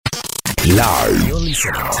Live. You're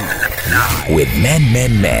listening to Live with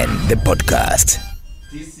Men, the podcast.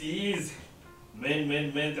 This is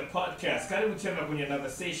Men, the podcast. Karibu tena kwenye another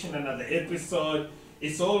session, another episode.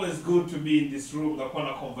 It's always good to be in this room na kuwa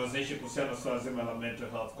na conversation kuhusiana swala zima la mental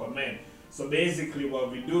health kwa men. So basically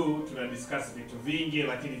what we do, tuna discuss vitu vingi,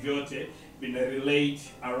 lakini vyote vina relate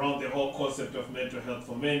around the whole concept of mental health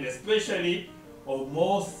for men, especially or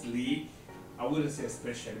mostly, I wouldn't say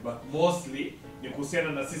especially, but mostly ni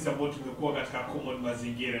kuhusiana na sisi ambao tumekuwa katika common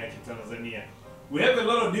mazingira ya Kitanzania. We have a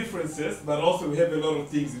lot of differences, but also we have a lot of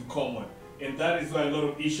things in common. And that is why a lot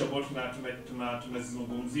of issue ambao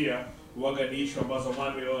tunazizungumzia huwaga ni issue ambazo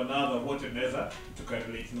one way or another wote tunaweza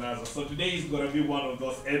tukarelate nazo. So today is going to be one of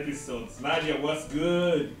those episodes. Nadia, what's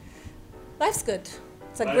good? Life's good.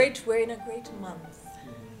 We're in a great month.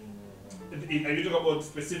 Are you talking about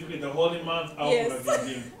specifically the holy month? Yes.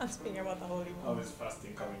 I'm speaking about the holy month. How is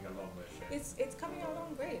fasting coming along, my friend? It's coming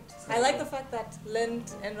along great. I like the fact that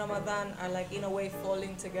Lent and Ramadan are like in a way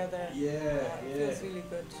falling together. It feels really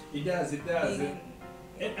good. It does.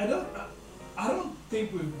 And I don't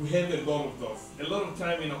think we have a lot of those. A lot of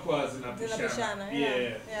time in Aqua is in Apishana.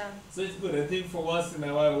 Yeah. So it's good. I think for once in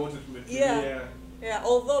a while water to material. Yeah.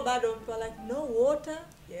 Although bad people are like, no water.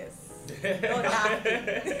 Yes. No nothing.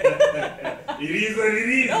 It is what it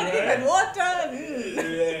is. Not right? even water.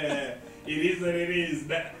 Yeah. It is what it is.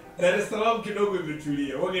 Dar es Salaam kidogo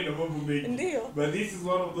imetulia. Wage na mambo mengi. Ndio. But this is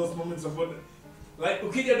one of those moments of like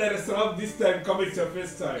ukija Dar es Salaam this time come it's your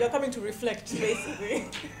first time. You're coming to reflect basically.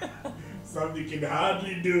 Something can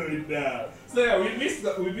hardly do it now. So yeah,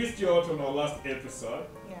 we missed you out on our last episode.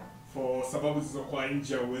 Yeah. For sababu zilizokuwa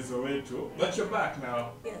nje ya uwezo wetu. But you're back now.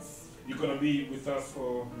 Yes. You're gonna be with us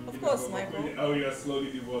for. Of course, Michael. Oh, you are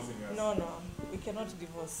slowly divorcing us. No, we cannot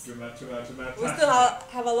divorce. Tuna We still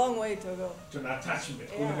have a long way to go. Tuna attachment.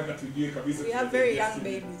 Yeah. We have very young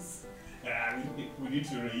babies. We need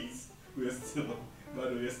to raise. We are still,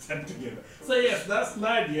 but we are still together. So yes, that's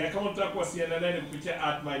Nadia. Kama unataka kuwasiliana naye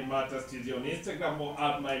kupitia @mindmatterstz on Instagram or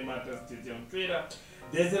 @mindmatterstz on Twitter.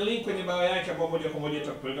 There's a link kwenye bio yake ambapo moja kwa moja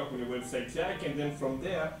itakupeleka kwenye website yake, and then from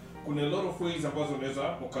there kuna a lot of ways ambazo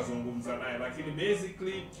unaweza ukazungumza naye. Lakini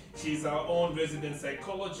basically she's our own resident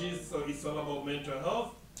psychologist, so it's all about mental health.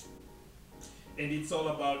 And it's all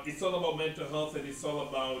about mental health, and it's all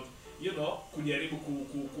about, you know, kujaribu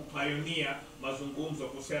kupioneer mazungumzo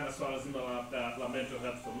kuhusiana na swala zima la mental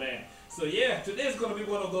health for men. So yeah, today is going to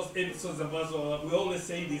be one of those episodes ambazo we always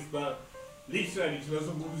say this, but literally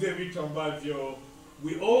tunazungumzia vitu ambavyo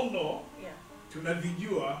we all know,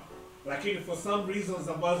 tunavijua, lakini for some reasons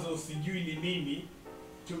ambazo sijui ni nini,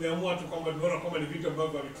 tumeamua tu kwamba tunaona kama ni vitu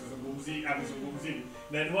ambavyo havizungumzii.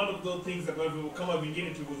 Na ni one of those things ambavyo kama vingine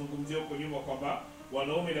tulivyozungumzia huko nyuma kwamba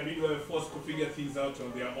wanaume inabidi wawe forced to figure things out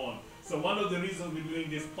on their own. So one of the reasons we're doing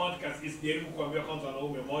this podcast is jaribu kuambia kwanza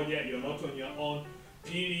wanaume, moja, you're not on your own.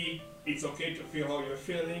 Pili, it's okay to feel how you're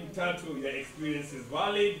feeling. Tatu, your experience is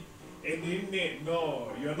valid. And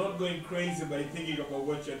no, you're not going crazy by thinking about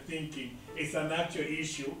what you're thinking. It's an actual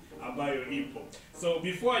issue ambayo ipo. So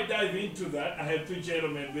before I dive into that, I have two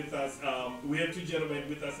gentlemen with us. We have two gentlemen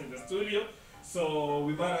with us in the studio. So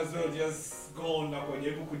we might as well just go on na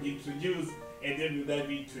kujaribu kujiintroduce and then we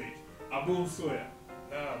dive into it. Msuya.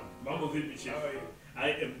 Mambo vipi chief? How are you?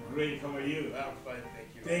 I am great. How are you? I'm fine,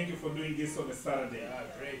 thank you. Thank you for doing this on a Saturday.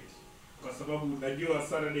 Great. Kwa sababu najua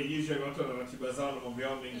Saturday usually watu wana ratiba zao na mambo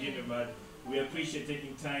yao mengine, but we appreciate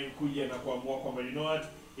taking time kuja na kuamua kwamba, you know what,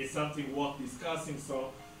 it's something worth discussing,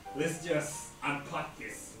 so let's just unpack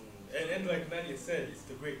this. And like Nadia said, it's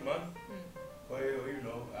the great month. Well, you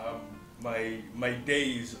know, my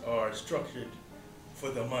days are structured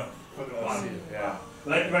for the month. For the month. Yeah.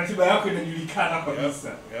 Like ratiba yako inajulikana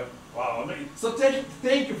kabisa. Yep. Wow. So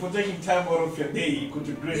thank you for taking time out of your day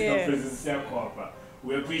to grace the presence yako hapa.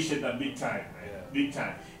 We appreciate that big time, man. Yeah. Big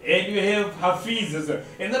time. And you have Hafiz as well.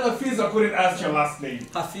 And then Hafiz, I couldn't ask your last name.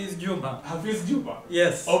 Hafiz Juma. Hafiz Juma?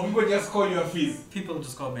 Yes. Or people just call you Hafiz? People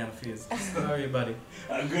just call me Hafiz. How are you, buddy?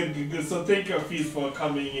 Good. So thank you, Hafiz, for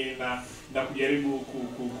coming in na kujaribu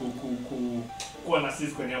kuwa na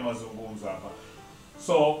sisi kwenye mazungumzo hapa.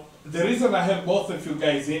 So the reason I have both of you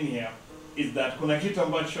guys in here is that kuna kitu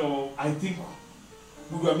ambacho I think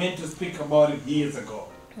we were meant to speak about it years ago.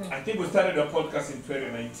 I think we started a podcast in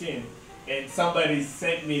 2019, and somebody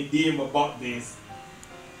sent me a DM about this.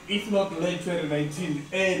 If not late 2019,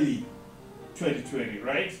 early 2020,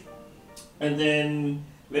 right? And then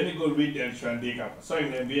let me go read the Shandika. Sorry,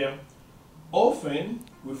 Nambia. Often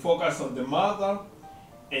we focus on the mother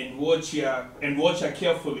and watch her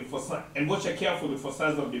carefully for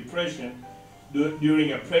signs of depression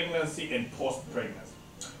during a pregnancy and post-pregnancy.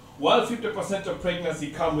 While 50% of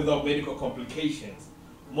pregnancy come without medical complications,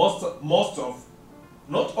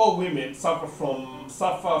 not all women suffer a form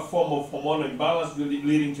of hormonal imbalance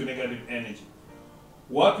leading to negative energy.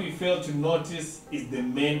 What we fail to notice is the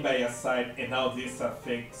man by your side and how this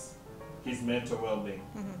affects his mental well-being.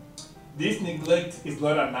 This neglect is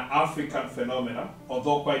not an African phenomenon,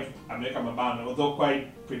 although quite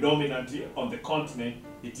predominantly on the continent,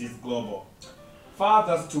 it is global.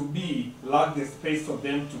 Fathers to be lack the space for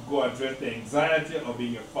them to go address the anxiety of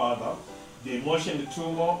being a father, the emotional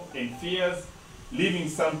turmoil and fears, leaving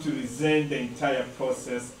some to resent the entire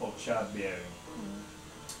process of childbearing.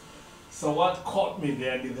 So what caught me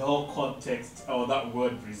there in the whole context of that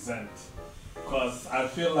word resent, because I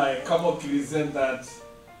feel like kama resent that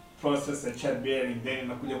process of childbearing, then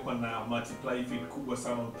inakuja kwa na multiply effect kubwa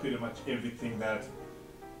sana on pretty much everything that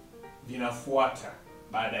vinafuata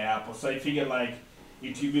baada ya hapo. So I figure like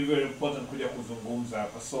it will be very important kuja kuzungumza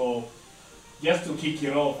hapa. So just to kick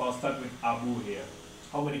it off, I'll start with Abu here.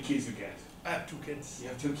 How many kids you get? I have 2 kids. You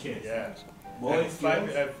have 2 kids. Yeah. Boys, I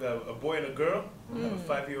have a boy and a girl. I have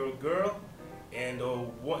a 5-year-old girl and a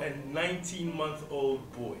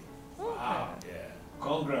 19-month-old boy. Wow. Yeah.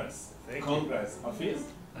 Congrats. Thank Congrats. Hafiz?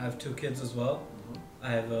 I have 2 kids as well. I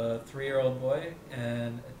have a 3-year-old boy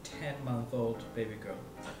and a 10-month-old baby girl.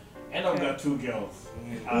 And I've got 2 girls.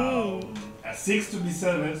 A 6 to be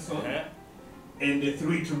 7 soon, and a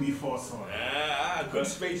 3 to be 4 soon. Good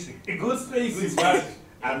spacing. A good spacing, but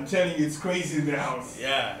I'm telling you, it's crazy in the house.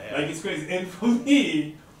 Yeah. Like it's crazy. And for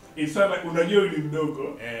me, it's not like unajua ni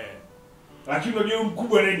mdogo. Lakini unajua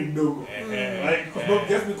mkubwa naye ni mdogo. Like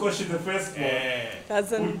just because she's the first one. It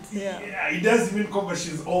doesn't mean that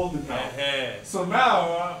she's old now. So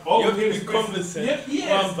now, all you have to be crazy. cognizant. Yes.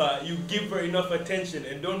 Kwamba you give her enough attention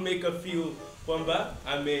and don't make her feel kwamba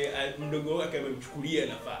mdogo wake amemchukulia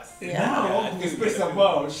nafasi. Now, especially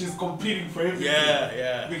about she's competing for everything.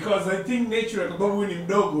 Yeah. Because I think nature, kama wewe ni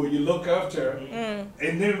mdogo, you look after her.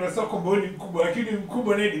 And then unasema kwamba wewe ni mkubwa, lakini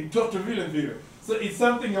mkubwa naye ni mtoto vile vile. So it's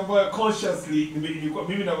something ambayo consciously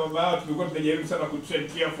mimi na mama yao tumekuwa tunajaribu sana kutrain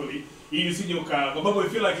carefully ili usije kwa sababu I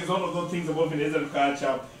feel like it's one of those things about vinaweza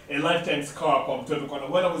tukaacha a lifetime scar kwa mtoto. Kwa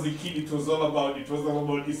when I was a kid it was all about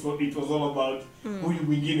huyu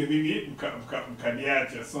mwingine mimi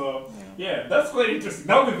mkaniacha. So yeah, that's quite interesting.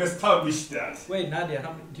 Now we've established that. Wait, Nadia,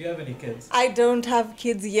 do you have any kids? I don't have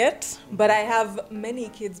kids yet, but I have many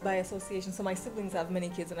kids by association. So my siblings have many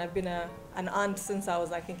kids, and I've been an aunt since I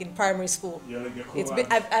was, I think, in primary school. You're like a cool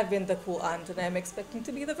aunt. I've been the cool aunt, and I'm expecting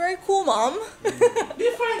to be the very cool mom.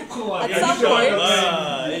 Define cool aunt. At some point.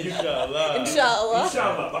 Inshallah. Inshallah.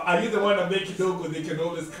 But are you the one that make it logo they can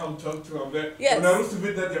always come talk to them? Yes. When I used to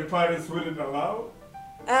be that their parents wouldn't allow?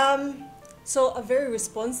 So a very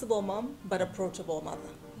responsible mom, but approachable mother.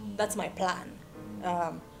 That's my plan.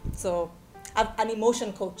 So I'm an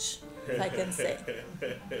emotion coach, if I can say.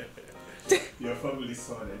 Your family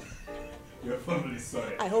sorted. Your family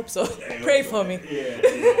sorted. I hope so. Pray for me.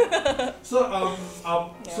 Yeah. So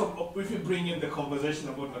so if you bring in the conversation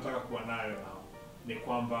about nataka kuwa nayo now, ni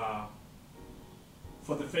kwamba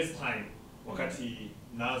for the first time wakati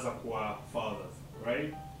naanza kuwa fathers,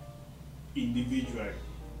 right? Individually,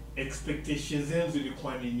 expectations zenu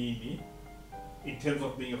zilikuwa ni nini in terms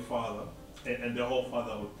of being a father and the whole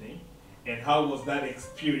fatherhood thing, and how was that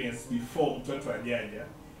experience before mtoto ajaja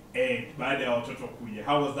and baada ya watoto kuja?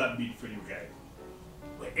 How was that been for you guys?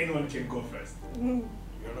 Like, anyone can go first. You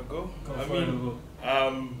wanna go?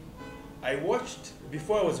 I watched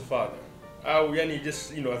before I was a father.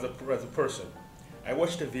 Just as a person, I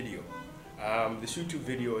watched a video. This YouTube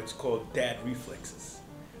video. It's called Dad Reflexes.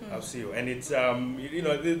 I'll see you. And it's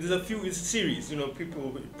there's a few. It's a series.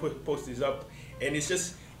 People post these up, and it's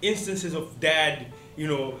just instances of dad.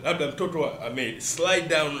 Slide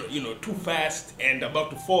down. Too fast and about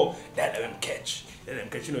to fall. Dad, let him catch.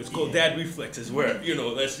 It's called Dad Reflexes, where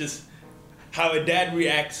that's just how a dad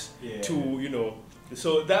reacts to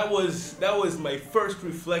So that was my first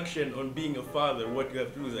reflection on being a father. What you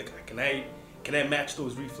have to do is like, can I match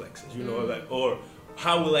those reflexes? Or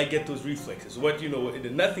how will I get those reflexes?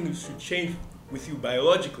 Nothing should change with you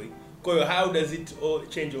biologically. How does it all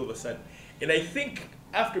change all of a sudden? And I think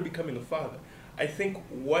after becoming a father, I think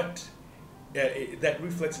what that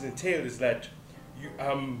reflexes entail is that you,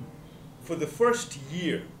 for the first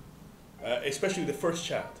year, especially the first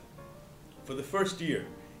child, for the first year,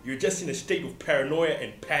 you're just in a state of paranoia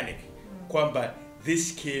and panic. Kwamba,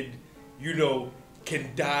 this kid,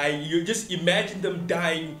 can die. You just imagine them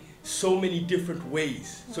dying so many different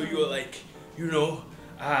ways. So you're like,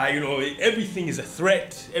 everything is a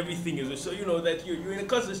threat. Everything is that you're in a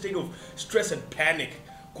constant state of stress and panic.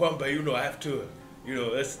 Kwamba, I have to You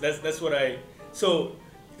know, that's what I. So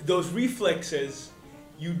those reflexes,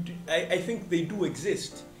 I think they do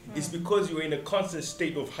exist. It's because you're in a constant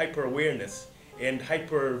state of hyper awareness and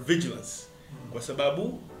hyper vigilance. Kwa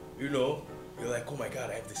sababu, you know, you're like, oh my God,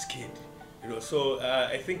 I have this kid. You know, so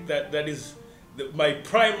I think that is my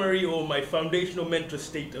primary or my foundational mental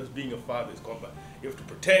state as being a father is called. You have to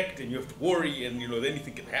protect and you have to worry, and you know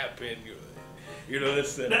anything can happen. You know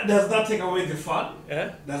that's. Does that take away the fun? Huh?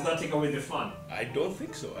 Does that take away the fun? I don't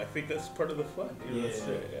think so. I think that's part of the fun. You know,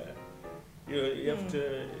 you know, you have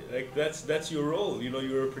to like that's your role. You know,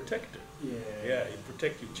 you're a protector. Yeah, you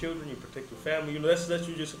protect your children, you protect your family. You know, that's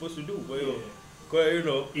what you're supposed to do. You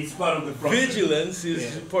know, it's part of the process. Vigilance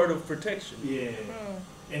is part of protection. Yeah.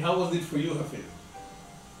 And how was it for you, Hafiz?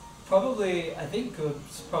 Probably, I think it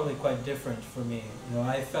was probably quite different for me. You know,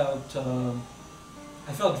 I felt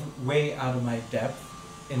way out of my depth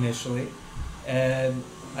initially, and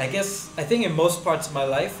I think in most parts of my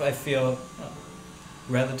life I feel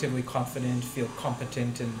relatively confident, feel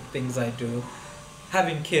competent in things I do.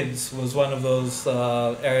 Having kids was one of those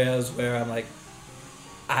areas where I'm like,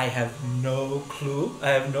 I have no clue.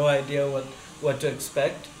 I have no idea what to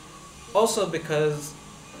expect. Also because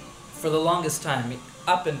for the longest time,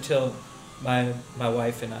 up until my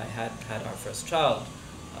wife and I had our first child,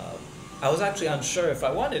 I was actually unsure if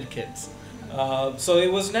I wanted kids. So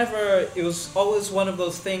it was always one of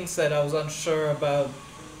those things that I was unsure about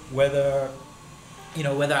whether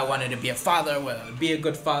I wanted to be a father, whether I'd be a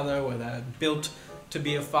good father, whether I'm built to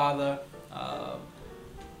be a father.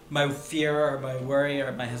 My fear or my worry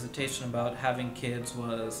or my hesitation about having kids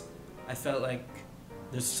was, I felt like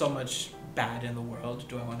there's so much bad in the world.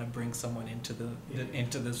 Do I want to bring someone into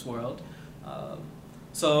this world?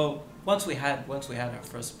 So once we had our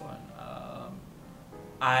firstborn,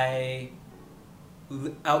 I'm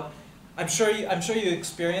sure you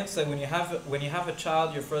experience that when you have a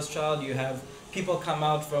child, your first child, you have people come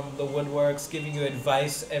out from the woodworks giving you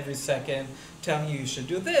advice every second, telling you should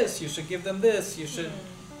do this, you should give them this, you should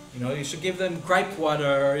give them gripe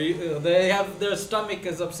water, or their stomach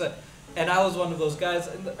is upset. And I was one of those guys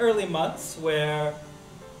in the early months where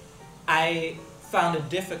I found it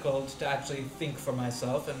difficult to actually think for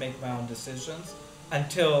myself and make my own decisions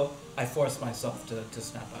until I forced myself to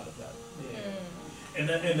snap out of that. Yeah.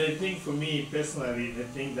 And I think for me personally, the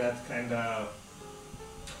thing that kind of,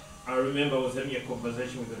 I remember I was having a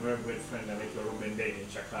conversation with a very great friend, like Ruben Day in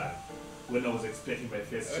Chakar, when I was expecting my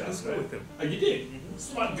first child. Right? With him. Oh, you did? Mm-hmm.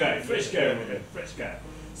 Smart guy, fresh guy, fresh guy.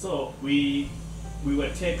 So we were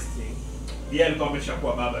texting. He had come to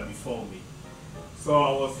Baba before me. So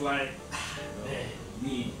I was like,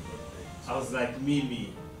 me. I was like,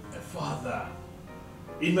 me, a father.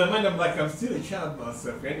 In my mind, I'm like, I'm still a child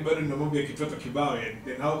myself. Anybody know me kitoto kibao? And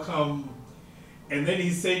then how come? And then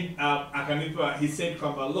he said, he said,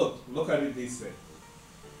 look at it this way.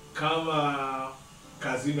 Kama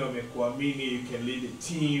kazino amekuamini, you can lead a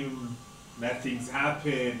team, nothing's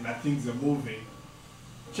happened, nothing's moving.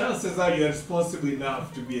 Chances are you're responsible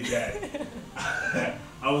enough to be a dad.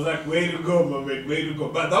 I was like, way to go, my man, way to go.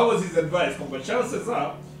 But that was his advice. But chances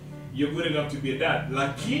are you're good enough to be a dad.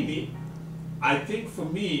 Lakini, I think for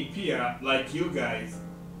me, Pia, like you guys,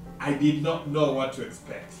 I did not know what to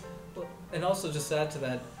expect. And also just to add to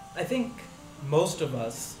that, I think most of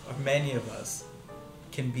us, or many of us,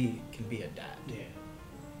 can be a dad. Yeah.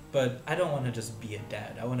 But I don't want to just be a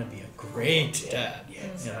dad. I want to be a great dad. Yeah,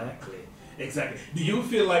 exactly. Exactly. Do you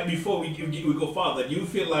feel like, before we go further, do you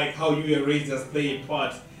feel like how you were raised as play a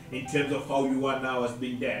part in terms of how you are now as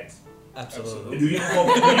being dads? Absolutely. Do you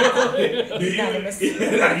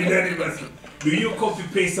copy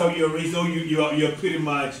paste how you're raised, or you're pretty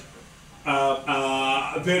much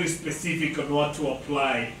very specific on what to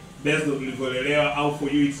apply based on Livolelea, how for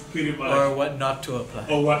you it's pretty much, or what not to apply.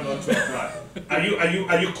 Or what not to apply.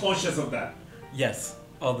 Are you conscious of that? Yes,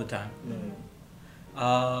 all the time.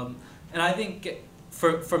 And I think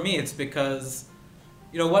for me it's because,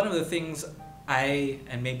 one of the things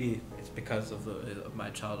and maybe it's because of my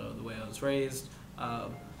childhood, the way I was raised,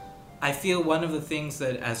 I feel one of the things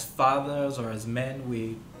that as fathers or as men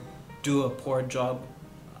we do a poor job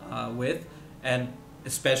with, and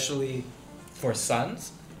especially for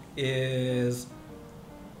sons, is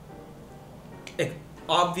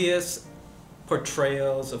obvious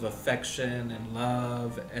portrayals of affection and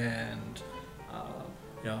love and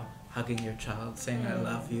hugging your child, saying I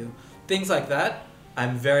love you, things like that.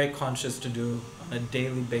 I'm very conscious to do on a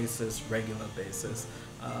daily basis, regular basis.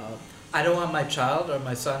 I don't want my child or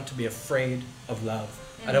my son to be afraid of love.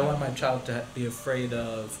 I don't want my child to be afraid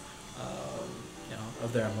of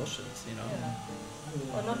their emotions.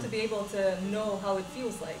 or not to be able to know how it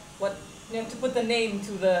feels like. What, to put the name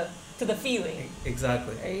to the feeling.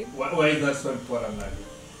 Exactly. Right? Why is that so important, Nadia?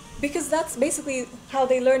 Because that's basically how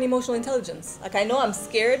they learn emotional intelligence. Like, I know I'm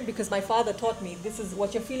scared because my father taught me this is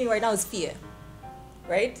what you're feeling right now is fear.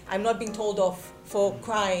 Right? I'm not being told off for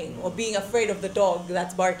crying or being afraid of the dog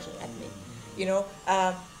that's barking at me.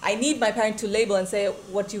 I need my parent to label and say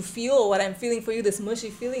what you feel or what I'm feeling for you, this mushy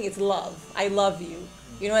feeling, it's love. I love you.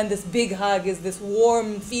 And this big hug is this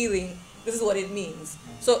warm feeling. This is what it means.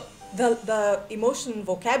 So the emotion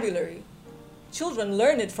vocabulary, children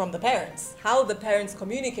learn it from the parents. How the parents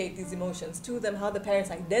communicate these emotions to them, how the parents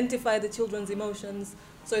identify the children's emotions.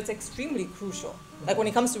 So it's extremely crucial. Like when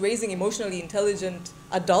it comes to raising emotionally intelligent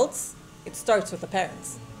adults, it starts with the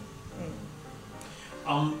parents.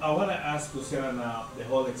 I want to ask kuhusiana na the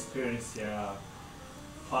whole experience ya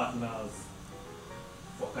partners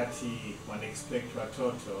wakati wana expect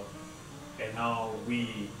watoto and how we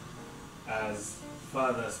as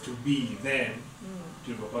fathers to be then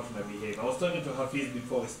tulivyokuwa tuna behave. I was talking to Hafiz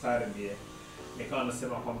before we started here. Nikawa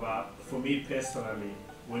nasema kwamba for me personally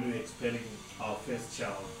when we were expecting our first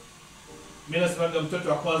child, mimi nasema mtoto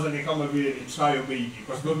wa kwanza ni kama vile ni trial baby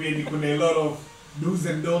kwa sababu ni kuna a lot of do's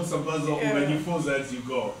and don'ts ambazo unajifunza as you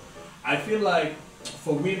go. I feel like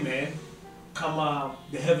for women kama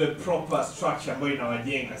they have a proper structure ambayo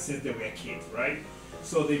inawajenga since they were kids, right?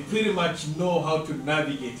 So they pretty much know how to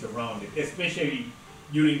navigate around it, especially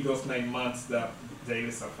during those 9 months that they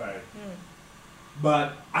were suffering. But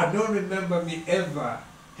I don't remember me ever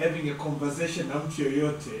having a conversation na mtu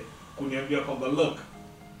yoyote kuniambia kwamba look,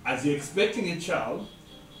 as you're expecting a child,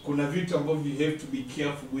 kuna vitu ambavyo you have to be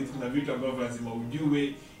careful with, kuna vitu ambavyo lazima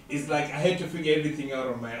ujue. It's like I had to figure everything out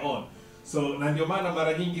on my own. So na ndio maana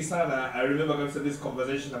mara nyingi sana I remember kabisa this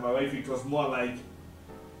conversation with my wife, it was more like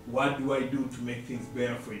what do I do to make things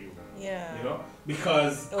better for you? Yeah.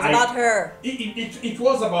 Because it was about her. It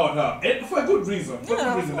was about her, and for a good reason. For a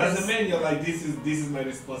good reason. As a man, you're like, this is my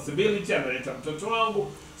responsibility. Analeta mtoto wangu.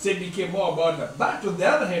 So it became more about her. But on the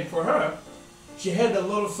other hand, for her, she had a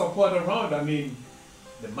lot of support around. I mean,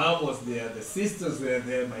 the mom was there, the sisters were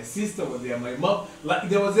there, my sister was there, my mom. Like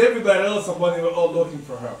there was everybody else. Somebody were all looking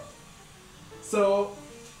for her. So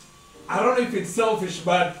I don't know if it's selfish,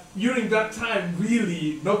 but during that time,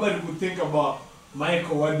 really, nobody would think about,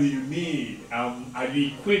 Michael, what do you need? Are you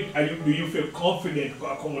equipped? Do you feel confident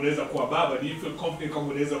kuweza kuwa baba? Do you feel confident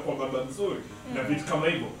kuweza kuwa baba mzuri? Na vitu kama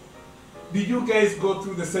hivyo. Did you guys go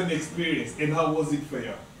through the same experience, and how was it for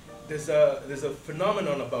you? There's a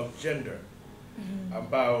phenomenon about gender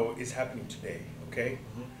about is happening today. Okay,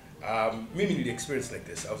 Mimi did the experience like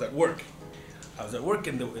this. I was at work,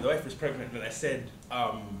 and the wife was pregnant, and I said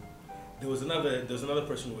there was another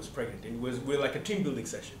person who was pregnant, and we're like a team building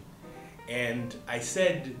session. And I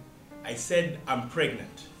said I'm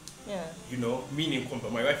pregnant. Yeah. Meaning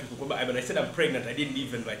my wife is when I said I'm pregnant, I didn't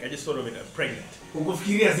even I just thought of it, I'm pregnant.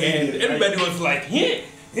 And everybody was like,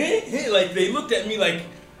 like they looked at me like,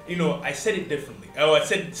 I said it differently. Or I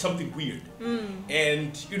said something weird.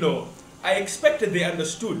 And I expected they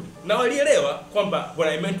understood. Now what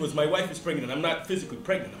I meant was my wife is pregnant. I'm not physically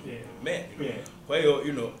pregnant. I'm a man.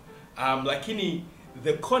 Lakini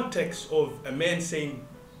the context of a man saying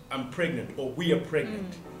I'm pregnant or we are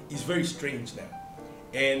pregnant is very strange now.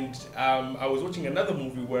 And I was watching another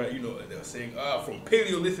movie where they were saying from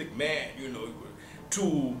Paleolithic man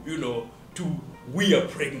to we are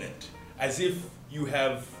pregnant, as if you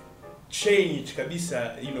have changed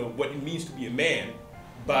kabisa what it means to be a man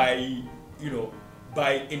by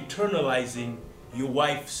internalizing your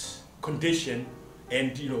wife's condition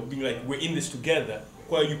and being like we're in this together,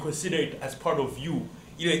 while you consider it as part of you.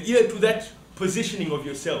 Either to that positioning of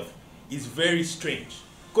yourself is very strange.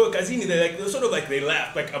 Kazini, they're sort of like they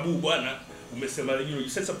laugh, like Abu Bwana, you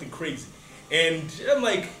said something crazy, and I'm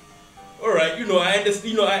like, all right, I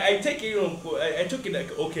understand, I take it, I took it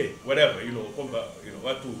like okay, whatever,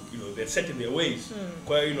 what to, they're set in their ways.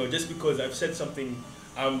 Just because I've said something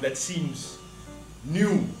that seems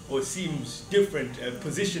new or seems different,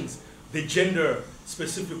 positions the gender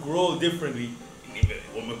specific role differently.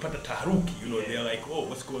 They're like, oh,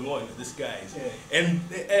 what's going on with this guy? And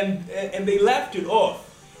they laughed it off,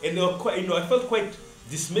 and they were quite, I felt quite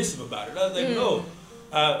dismissive about it. I was like, no,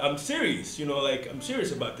 I'm serious, I'm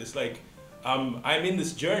serious about this. Like, I'm in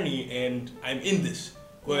this journey, and I'm in this.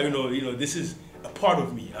 This is a part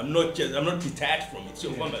of me. I'm not detached from it.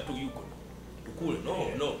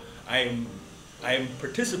 No, I am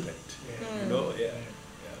participant.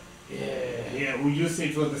 Yeah. Would you say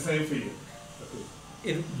it was the same for you?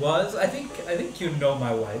 It was. I think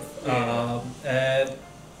my wife. Yeah. And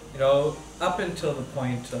you know, up until the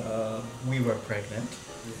point we were pregnant,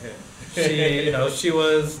 she's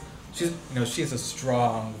a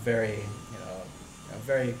strong, very,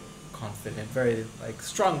 very confident, very like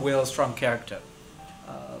strong will, strong character.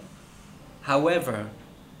 However,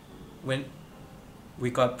 when we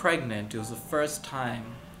got pregnant, it was the first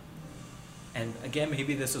time, and again,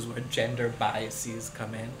 maybe this is where gender biases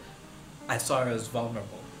come in, I saw her as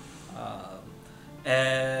vulnerable.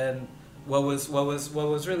 And what was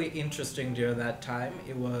really interesting during that time,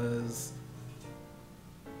 it was,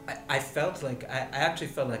 I actually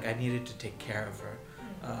felt like I needed to take care of her.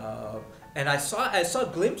 And I saw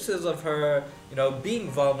glimpses of her, being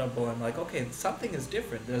vulnerable. I'm like, okay, something is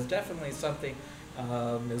different. There's definitely something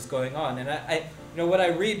is going on. And I what I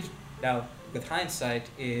read now with hindsight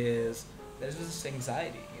is there's this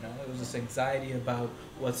anxiety. It was this anxiety about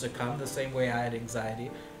what's to come. The same way I had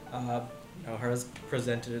anxiety. Hers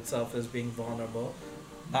presented itself as being vulnerable.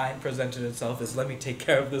 Mine presented itself as, let me take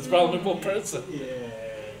care of this vulnerable person.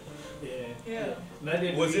 Yeah.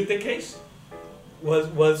 Was it the case?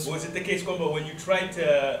 Was it the case, Kwamba, when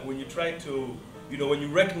you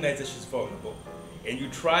recognize that she's vulnerable, and you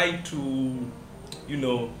try to,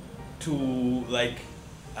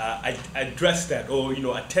 address that or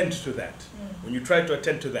attend to that. When you try to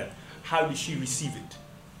attend to that, how did she receive it?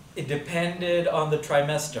 It depended on the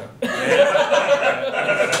trimester.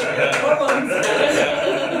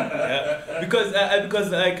 Because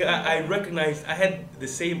I recognized I had the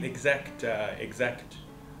same exact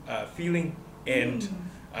feeling, and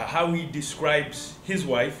how he describes his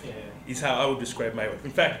wife is how I would describe my wife.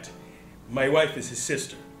 In fact, my wife is his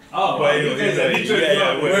sister. Oh, wow, you guys are literally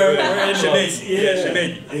we're Shemeji.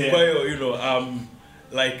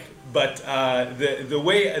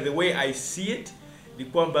 The way I see it, I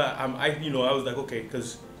was like, okay,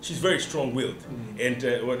 because she's very strong-willed, and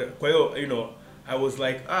I was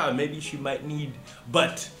like, maybe she might need,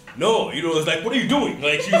 but no, it's like, what are you doing?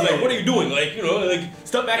 Like, she was like, what are you doing? Like,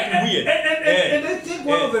 stop acting weird. And I think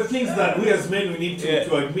one of the things that we as men, we need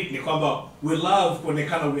to admit, Nikwamba, we love when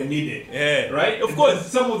we're needed. Yeah. Right? Of course.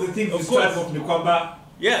 Some of the things we strive of, Nikwamba,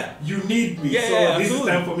 you need me, so this is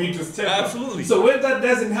time for me to step up. Absolutely. So when that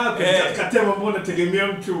doesn't happen,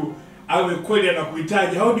 how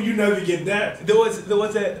do you navigate that? There was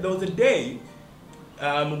a day,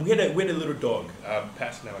 we had a little dog,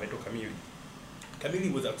 passed now, and I told Camille.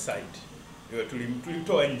 Camille was outside. She was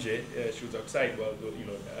outside. Well,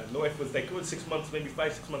 my wife was like, 6 months, maybe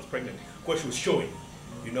 5-6 months pregnant. Of course, she was showing,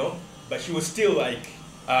 but she was still like,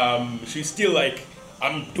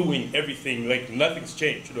 I'm doing everything, like nothing's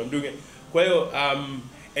changed. I'm doing it. Well,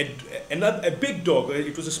 a big dog.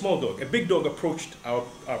 It was a small dog. A big dog approached our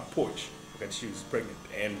porch because she was pregnant,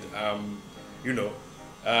 and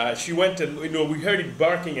she went and we heard it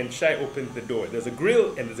barking, and Shai opened the door. There's a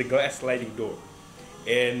grill and there's a glass sliding door.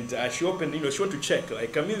 And she opened, she went to check.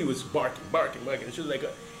 Like, Camille was barking. And she was like,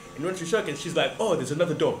 and when she shook, and she's like, oh, there's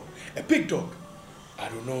another dog. A big dog. I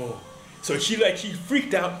don't know. So she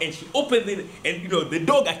freaked out, and she opened it, and, the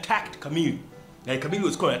dog attacked Camille. Like, Camille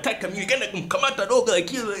was calling, attack Camille, come out the dog, I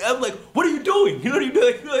was like, what are you doing? What are you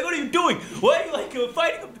doing? Why are you,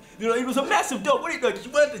 fighting? It was a massive dog. What are you doing? She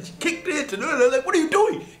went and she kicked it, and like, what are you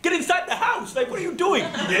doing? Get inside the house. Like, what are you doing?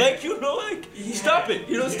 Stop it.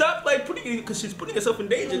 Stop, putting it, because she's putting herself in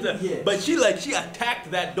danger. But she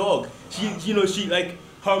attacked that dog. She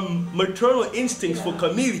her maternal instincts for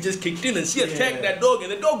Camille just kicked in, and she attacked that dog,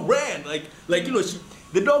 and the dog ran.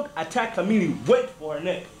 The dog attacked Camille, went for her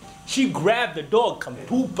neck. She grabbed the dog,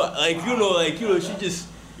 Kampupa, she just,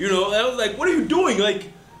 I was like, what are you doing?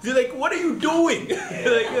 She's like, what are you doing?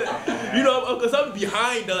 Because I'm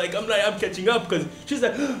behind, I'm catching up, because she's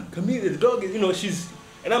like, Camille, the dog is, she's,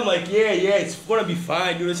 and I'm like, yeah, it's gonna be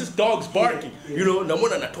fine, it's just dogs barking, I'm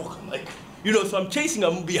like, so I'm chasing,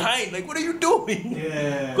 I'm behind, like, what are you doing?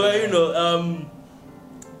 Yeah. But,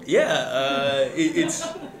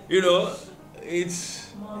 it's,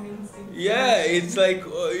 it's like,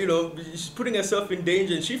 she's putting herself in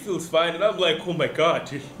danger, and she feels fine, and I'm like, oh my God.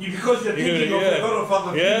 Because you're thinking of a lot of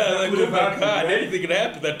other things that could have happened, right? Anything could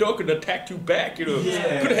happen. That dog could attack you back, Could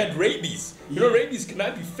have had rabies. Rabies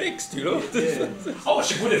cannot be fixed, Oh,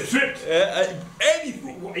 she could have tripped.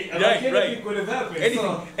 Anything. Anything could have happened. Anything.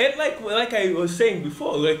 So. And like I was saying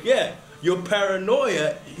before, your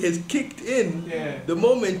paranoia has kicked in the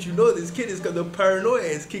moment this kid is, because the paranoia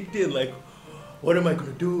has kicked in, like, what am I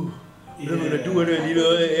gonna do? What am I gonna do? Well,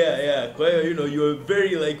 you're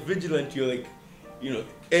very vigilant. You're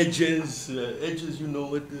edges.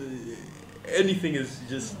 Anything is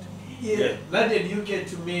just. Nadia, do you get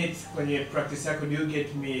to meet, when you practice cycle, do you get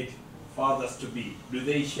to meet fathers to be? Do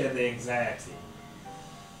they share the anxiety?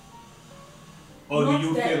 Or Not do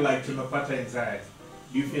you that- feel like tunapata anxiety?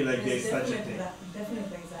 Do you feel like there's such a thing?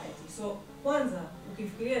 Definitely anxiety. So kwanza,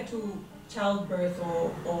 ukifikiria to childbirth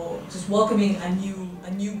or just welcoming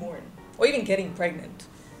a newborn or even getting pregnant,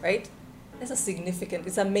 right? That's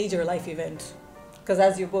it's a major life event. Because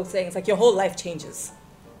as you're both saying, it's like your whole life changes.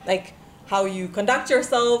 Like how you conduct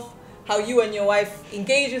yourself, how you and your wife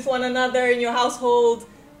engage with one another in your household,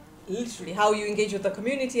 literally how you engage with the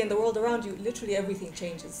community and the world around you, literally everything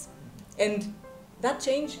changes. And that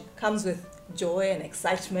change comes with joy and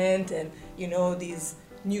excitement and, these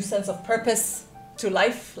new sense of purpose to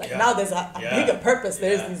life. Like now there's a bigger purpose.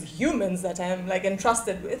 There's these humans that I'm like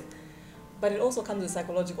entrusted with. But it also comes with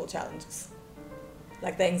psychological challenges,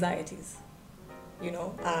 like the anxieties,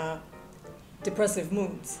 depressive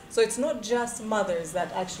moods. So it's not just mothers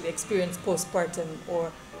that actually experience postpartum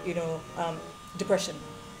or, depression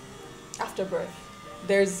after birth.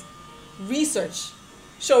 There's research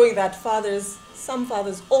showing that some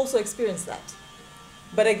fathers also experience that.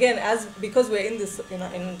 But again, because we're in this,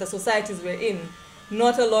 in the societies we're in,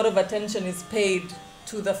 not a lot of attention is paid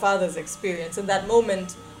to the father's experience. In that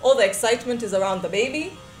moment, all the excitement is around the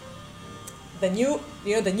baby, the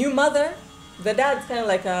new mother. The dad's kind of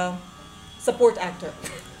like a support actor.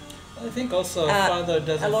 I think also a father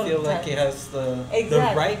doesn't feel like he has the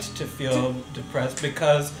right to feel depressed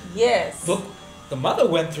because look, the mother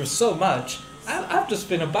went through so much. I've just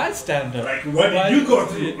been a bystander. Like, what did you go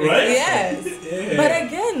through, right? Yes. Yeah. But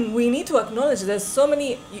again, we need to acknowledge there's so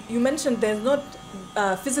many, you mentioned there's not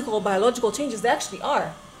physical or biological changes. There actually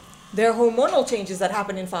are. There are hormonal changes that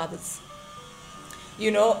happen in fathers.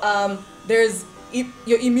 There's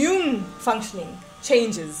your immune functioning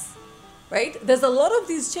changes, right? There's a lot of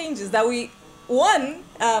these changes that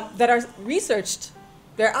that are researched.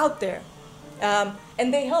 They're out there.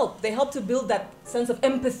 And they help to build that sense of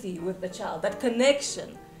empathy with the child, that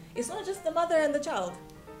connection. It's not just the mother and the child,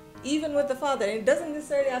 even with the father. And it doesn't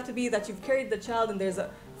necessarily have to be that you've carried the child and there's a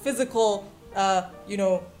physical,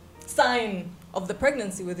 sign of the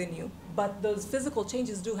pregnancy within you, but those physical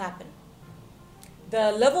changes do happen.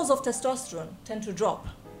 The levels of testosterone tend to drop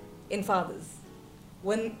in fathers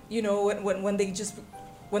when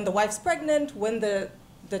the wife's pregnant, when the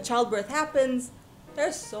childbirth happens.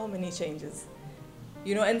 There's so many changes,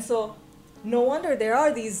 and so no wonder there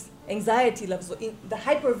are these anxiety levels, the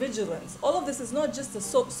hypervigilance. All of this is not just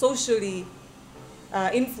socially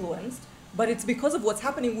influenced, but it's because of what's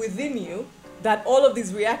happening within you that all of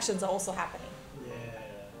these reactions are also happening. Yeah.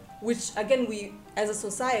 Which again, we as a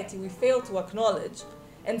society, we fail to acknowledge,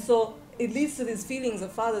 and so it leads to these feelings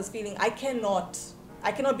of fathers feeling, I cannot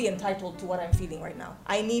be entitled to what I'm feeling right now.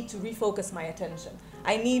 I need to refocus my attention.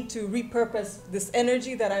 I need to repurpose this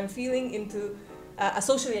energy that I'm feeling into a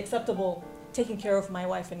socially acceptable taking care of my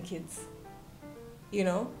wife and kids.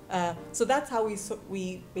 So that's how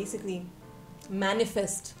we basically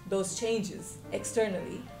manifest those changes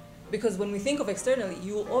externally. Because when we think of externally,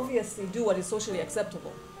 you will obviously do what is socially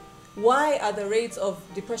acceptable. Why are the rates of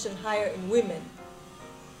depression higher in women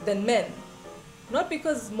than men? Not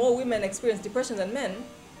because more women experience depression than men,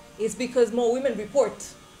 it's because more women report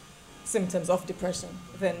symptoms of depression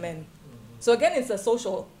than men. So again, it's a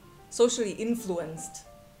socially influenced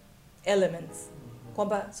elements.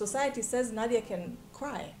 Kwamba society says Nadia can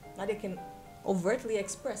cry, Nadia can overtly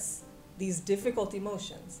express these difficult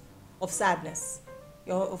emotions of sadness,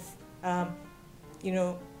 of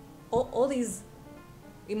all these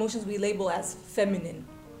emotions we label as feminine.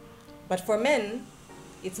 But for men,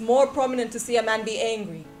 it's more prominent to see a man be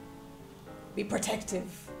angry, be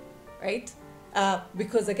protective, right?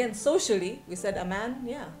 Because again, socially, we said a man,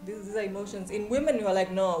 these are emotions. In women, you are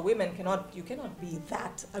like, no, you cannot be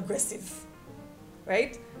that aggressive,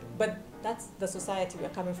 right? But that's the society we're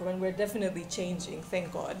coming from, and we're definitely changing,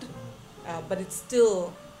 thank God. But it's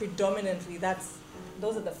still predominantly,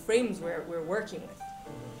 those are the frames we're working with.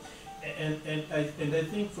 And I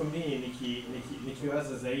think for me,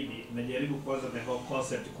 nikiwaza zaidi, najaribu kwanza the whole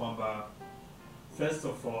concept kwamba, first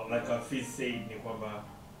of all, like Hafiz said, ni kwamba,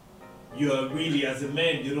 you are really, as a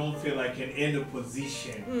man, you don't feel like in any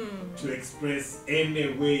position to express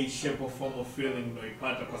any way, shape or form of feeling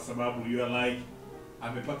unaipata kwa sababu you are like,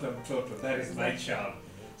 amepata mtoto, that is my child.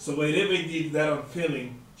 So whatever it is that I'm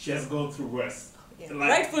feeling, she has gone through worse. Yeah. Like,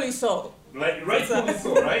 rightfully so. Like, rightfully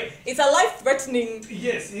so, right? It's a life-threatening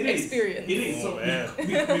experience. It is. So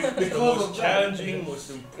because the most challenging,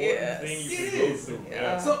 most important thing you can go through.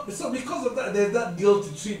 Yeah. So because of that, there's that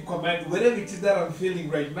guilty trip command. Whatever it is that I'm feeling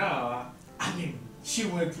right now, I mean, she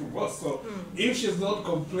went through worse. So if she's not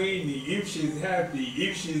complaining, if she's happy,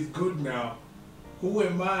 if she's good now, who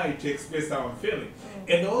am I to express how I'm feeling?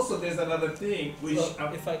 And also there's another thing which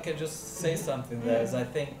Well, if I could just say something there, is I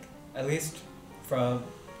think, at least from,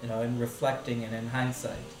 in reflecting and in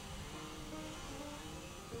hindsight,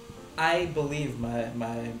 I believe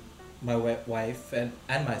my wife and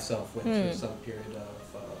myself went through some period of,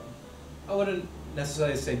 I wouldn't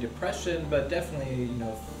necessarily say depression, but definitely,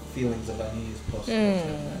 feelings of unease post-birth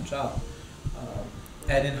and child.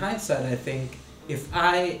 And in hindsight, I think if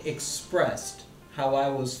I expressed how I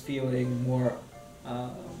was feeling more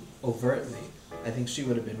overtly, I think she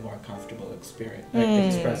would have been more comfortable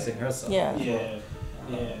expressing herself. Yeah. yeah.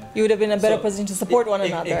 You would have been in a better So, position to support one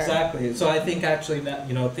another. Exactly. So I think actually,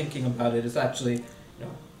 thinking about it is actually,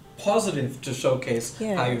 positive to showcase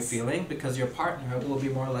how you're feeling, because your partner will be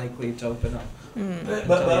more likely to open up.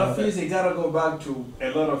 But Hafiz, you gotta go back to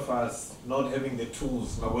a lot of us not having the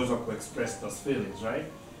tools na uwezo wa express those feelings, right?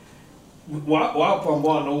 Wapo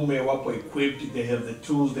ambao wanaume wapo equipped, they have the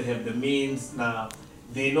tools, they have the means, na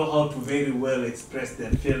they know how to very well express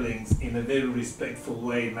their feelings in a very respectful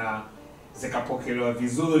way na zikapokelewa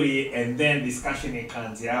vizuri, and then discussion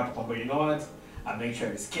ikaanzia hapo kwamba you know what, I'm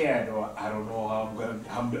actually scared, or I don't know how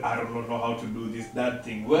I don't know how to do this, that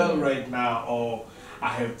thing well right now, or I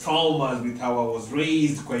have traumas with how I was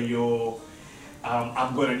raised, kwa hiyo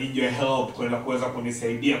I'm gonna need your help kwa kuweza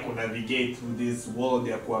kunisaidia ku navigate through this world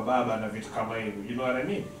ya kuwa baba na vitu kama hivyo. You know what I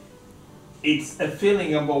mean? It's a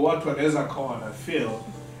feeling ambao watu wanaweza kuwa na feel,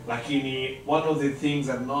 lakini one of the things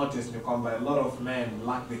I've noticed ni kwamba a lot of men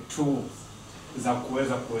lack the tools za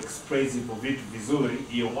kuweza kuexpress hivyo vitu vizuri,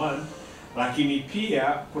 hiyo one. Lakini pia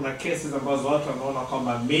kuna cases ambazo watu wanaona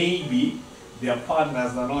kwamba maybe their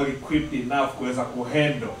partners are not equipped enough kuweza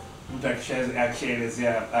kuhandle mtu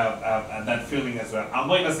akishaelezea that feeling as well,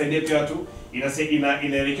 ambayo inasaidia pia watu,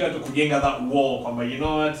 inaelekea watu kujenga that wall kwamba you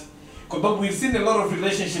know what, because we've seen a lot of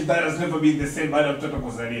relationships that has never been the same baada ya mtoto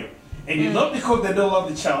kuzaliwa, and it's not because they don't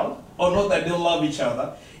love the child or not that they don't love each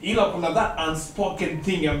other, ila kuna that unspoken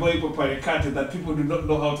thing ambayo ipo pale kati that people do not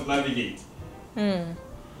know how to navigate.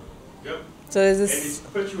 Yep. So is this? And it's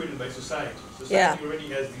perpetuated by society. Society already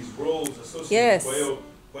has these roles associated. Yes.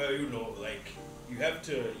 Where like you have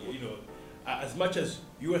to, as much as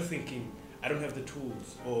you are thinking, I don't have the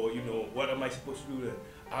tools, or what am I supposed to do?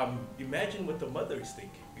 Imagine what the mother is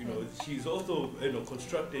thinking. She's also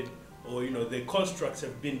constructed, or the constructs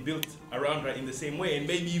have been built around her in the same way, and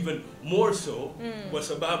maybe even more so. Kwa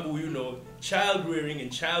sababu child rearing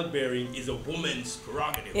and childbearing is a woman's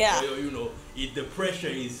prerogative. Yeah. The pressure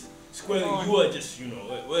is squarely. You are just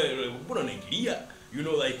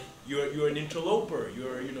like you're an interloper.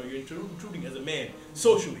 You're intruding as a man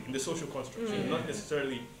socially in the social construct. Not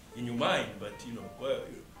necessarily in your mind, but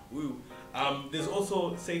there's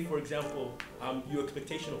also, say for example, your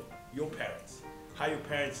expectation of your parents. How your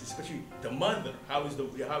parents, especially the mother, how is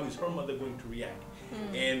her mother going to react?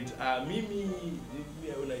 And Mimi,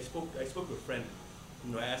 when I spoke with a friend,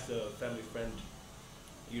 I asked a family friend,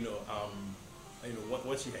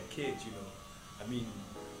 once she had kids,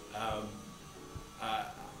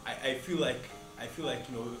 I feel like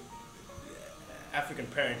African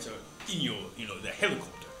parents are in the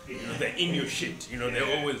helicopter. They're in your shit.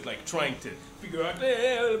 They're always like trying to figure out.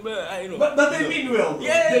 But they mean well.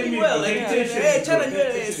 Yeah, they mean well.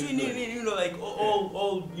 Like,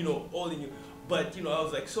 all in you. But I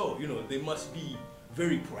was like, so they must be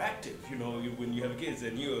very proactive. When you have kids,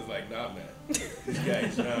 and you was like, nah, man, these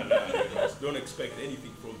guys, nah, don't expect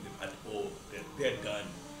anything from them at all. They're done.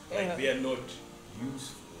 Like they are not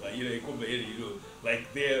useful.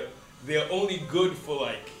 Like they're only good for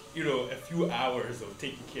like a few hours of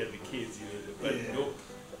taking care of the kids. But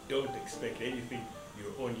don't expect anything.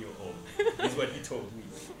 You're on your own. Is what he told me.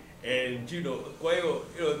 And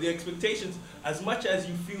the expectations, as much as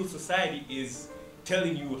you feel society is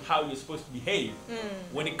telling you how you're supposed to behave,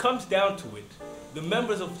 when it comes down to it, the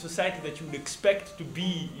members of society that you would expect to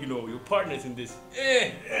be, your partners in this,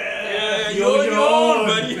 you're on your own,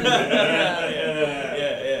 buddy.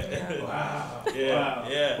 Wow.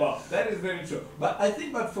 Yeah. Wow, that is very true. But I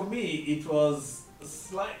think, for me, it was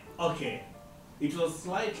it was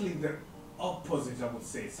slightly the opposite, I would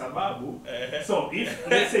say. Sababu. So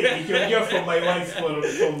let's say if you're here from my wife's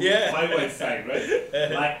my wife's side, right?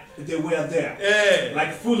 Like they were there,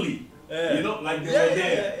 like fully. Like they were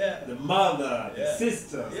there. Yeah. The mother, the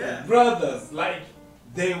sisters, the brothers, like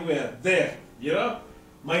they were there.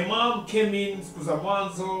 My mom came in siku za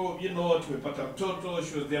mwanzo, you know, tumepata mtoto,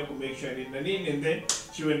 she was there to make sure and then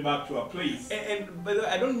she went back to her place. And but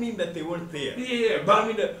I don't mean that they weren't there. Yeah, But I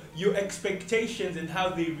mean that your expectations and how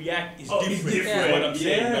they react is different. It's different. Is what I'm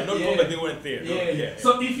saying. Yeah, But not yeah. that they weren't there. No, Yeah.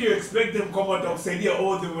 So if you expect them come out of Sedia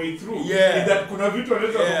all the way through, Yeah. that kuna vitu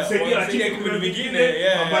wanaweza kusaidia lakini kuna vingine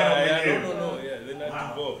pambana mwenyewe. No, they're not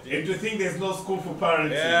involved. And to think there's no school for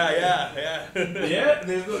parents. Yeah. Yeah,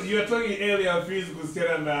 you were talking earlier, Hafiz,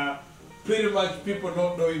 kuhusiana pretty much people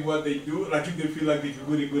not knowing what they do, like if they feel like they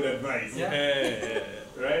can give good advice. Yeah.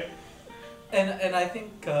 Right? And I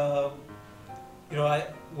think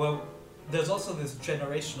there's also this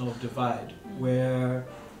generational divide where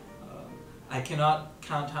I cannot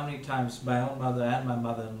count how many times my own mother and my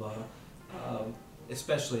mother-in-law,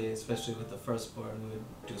 especially with the firstborn, we would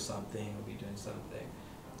do something, we'd be doing something.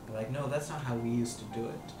 Like, no, that's not how we used to do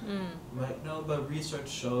it. Like, no, but research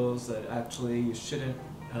shows that actually you shouldn't.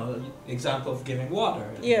 Example of giving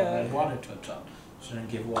water. Water to a child. Shouldn't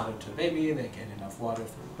give water to a baby. They get enough water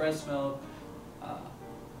through breast milk.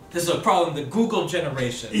 This is a problem. The Google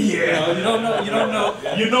generation. Yeah. You don't know.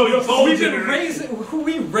 You know your whole We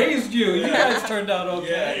raised you. You guys turned out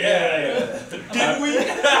okay. Yeah. Did we?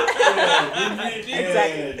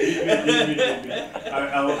 Exactly. I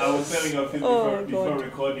was telling you before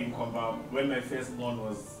recording when my firstborn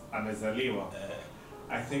was amezaliwa.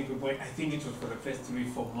 I think it was for the first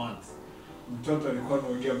 3-4 months. Mtoto alikuwa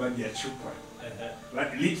anaongea maji ya chupa.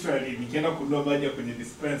 Like literally nikienda kununua maji kwenye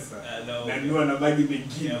dispenser na niwa na maji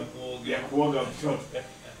mengine ya kuoga mtoto.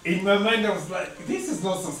 In my mind I was like, this is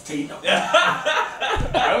not sustainable.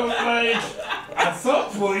 I was like, at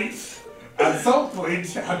some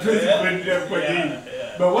point hatuwezi kuendelea kwa hili.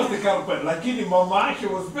 But what's the kind of point? Lakini mama yake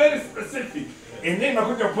was very specific. And then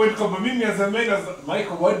nakuja point kwamba mimi as a man,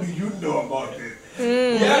 Michael, what do you know about this?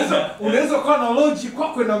 Unaweza kuwa na logic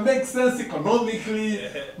kwako na make sense economically.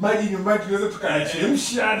 Maji nyumbani tunaweza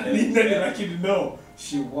tukayachemsha nini, lakini no,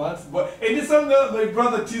 she wants. But and it's something that my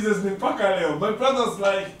brother teases me mpaka leo. My brother's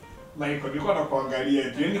like, Michael, nilikuwa nakuangalia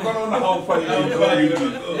tu. Nilikuwa naona how far you can go.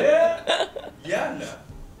 Yeah.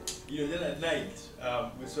 You know, then at night,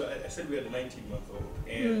 so I said we had a 19-month-old,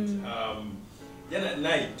 and then at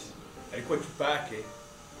night, alikuwa chupa yake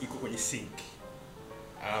iko kwenye sink.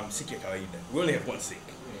 Sink ya kawaida. We only have one sink.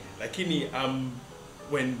 Lakini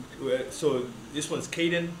so this one's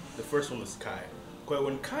Caden, the first one was Kai.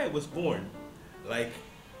 When Kai was born, like,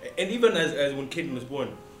 and even as when Caden was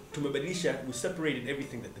born, tumebadilisha, we separated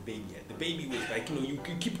everything that the baby had. The baby was like, you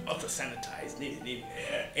keep ultra sanitized,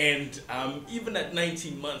 and even at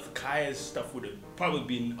 19 months, Kaya's stuff would have probably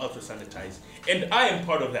been ultra sanitized, and I am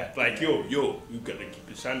part of that. Like, yo, you gotta keep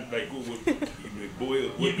it sanitized. Like,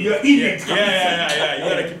 boil. You're eating. Yeah. You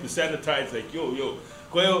gotta keep it sanitized. Like, yo.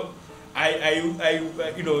 Well, I'm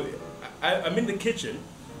in the kitchen,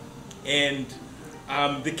 and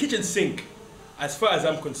the kitchen sink, as far as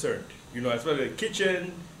I'm concerned, as far as the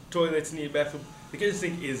kitchen, toilets, near bathroom, the kitchen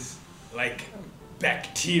sink is like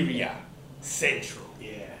bacteria central.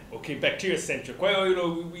 Yeah. Okay, bacteria central. Well,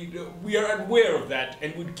 we are aware of that,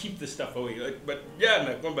 and we'd keep the stuff away. But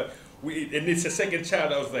and it's a second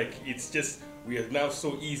child. I was like, it's just, we are now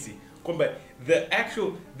so easy.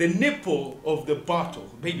 The nipple of the bottle,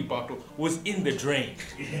 baby bottle, was in the drain,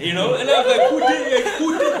 and I was like, who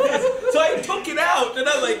did this? So I took it out, and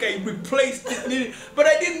I replaced it, but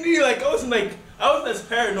I didn't really I wasn't as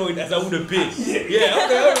paranoid as I would have been. Yeah,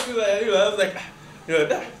 I was like,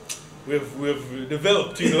 we've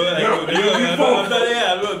developed, because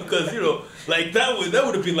that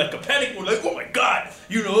would have been like a panic. We're like, oh my God,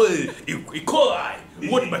 E. coli.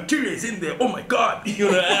 What bacteria is in there? Oh my God!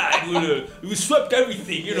 We swept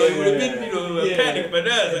everything. It would have been a panic, but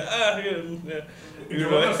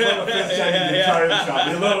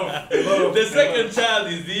the second child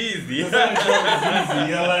is easy. You're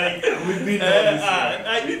like, we've been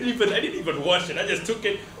I didn't even wash it. I just took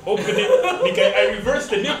it, opened it, I reversed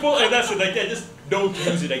the nipple, and I said, just don't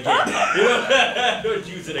use it again. Don't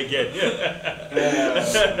use it again.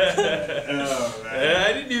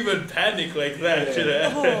 I didn't even panic like that.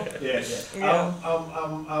 I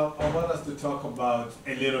want us to talk about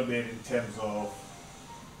a little bit in terms of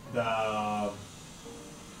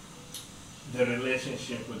the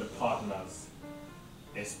relationship with the partners,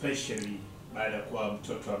 especially baada ya kuwa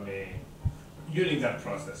mtoto during that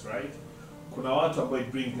process, right? Kuna watu ambao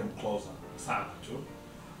it brings them closer sana tu,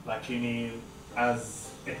 lakini as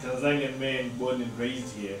a Tanzanian man born and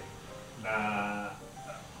raised here, na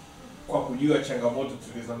kwa kujua changamoto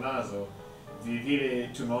tulizo nazo, vile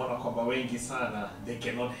tunaona kwamba wengi sana they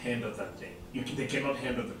cannot handle that thing. They cannot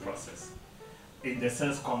handle the process. in the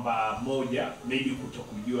sense kwamba moja maybe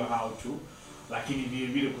kutokujua how to, lakini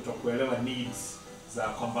vile kutokuelewa needs za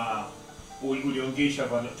kwamba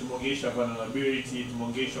tumeongesha vulnerability,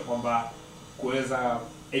 tumeongesha kwamba kuweza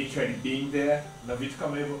actually being there na vitu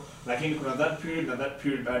kama hivyo, lakini kuna that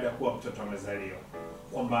period baada ya kuwa mtoto amezaliwa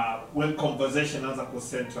kwamba when conversation anaanza ku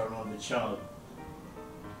center around the child,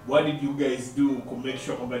 what did you guys do to make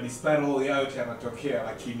sure kwamba despite all yote yanatokea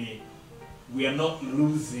lakini we are not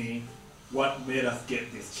losing what made us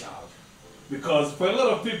get this child? Because for a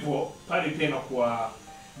lot of people pali pia inakuwa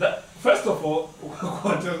that first of all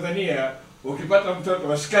kwa Tanzania ukipata mtoto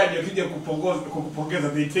washikaji wakija kukupongeza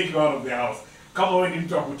they take you out of the house kama wewe ni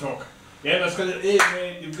mtu wa kutoka. Yeah, that's because, hey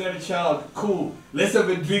man, you've got a child, cool, let's have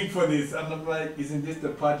a drink for this. And I'm like, isn't this the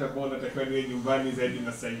part of all that I nyumbani zaidi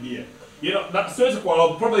nasaidia? You know, that so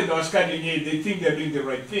probably the washikaji they think they're doing the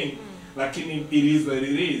right thing, lakini it is what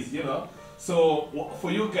it is, you know. So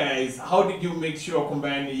for you guys, how did you make sure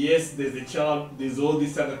combining, yes, there's a child, there's all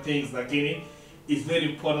these other things, lakini it's very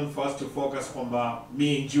important for us to focus on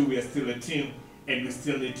me and you, we are still a team, and we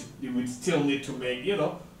still need to make, you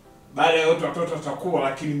know, baada ya watoto watakuwa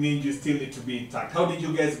lakini me and you still need to be intact. How did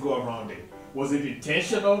you guys go around it? Was it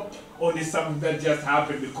intentional or is something that just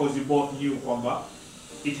happened because you both knew kwamba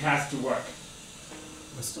it has to work?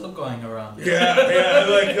 We're still going around it. Yeah, I'm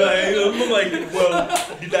like, well,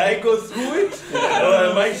 did I go through it?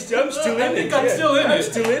 I'm still in it. I think I'm still in it. I'm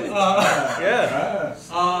still in it. Yeah.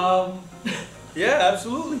 Yeah,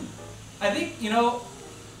 absolutely. I think, you know,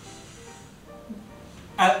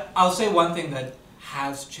 I'll say one thing that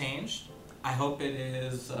has changed. I hope it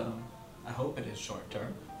is short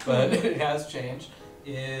term, but it has changed.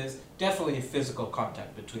 Is definitely physical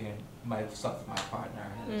contact between myself and my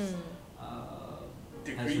partner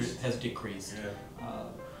has decreased. Yeah.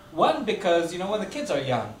 One, because, you know, when the kids are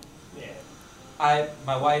young,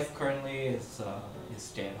 my wife currently is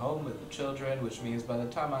stay at home with the children, which means by the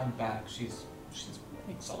time I'm back, she's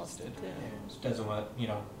exhausted. Yeah. She doesn't want, you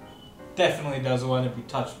know, definitely doesn't want to be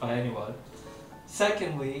touched by anyone.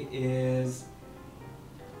 Secondly is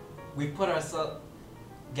we put ourselves,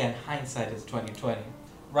 again, hindsight is 2020.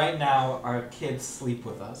 Right now, our kids sleep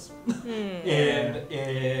with us, and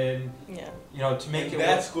you know, to make and it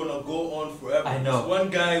that's work, gonna go on forever. I know. This one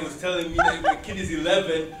guy was telling me that my kid is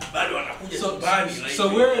 11,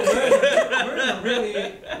 so we're in a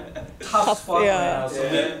really tough spot right now. So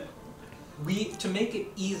we to make it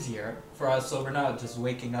easier for us, so we're not just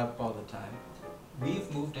waking up all the time. We've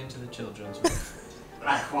moved into the children's room.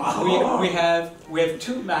 Wow. We have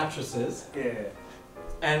 2 mattresses. Yeah.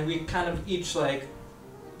 And we kind of each like,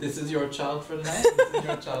 this is your child for the night, this is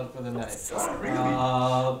your child for the night.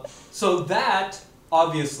 So that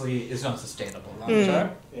obviously is not sustainable long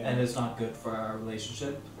term, and it's not good for our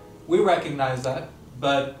relationship. We recognize that,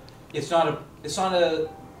 but it's not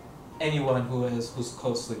anyone who's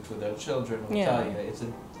co-slept with their children will tell you it's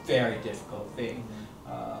a very difficult thing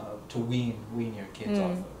to wean your kids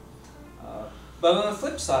off of. But on the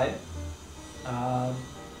flip side, I'll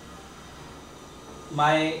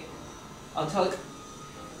tell you,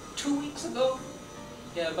 2 weeks ago,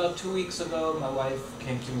 about 2 weeks ago, my wife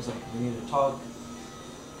came to me and was like, we need to talk.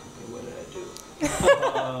 Okay, what did I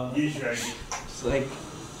do? Usually. It's like,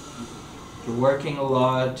 you're working a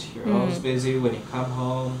lot, you're always busy. When you come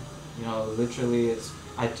home, you know, literally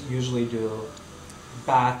I usually do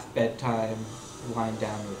bath, bedtime, wind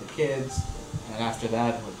down with the kids, and after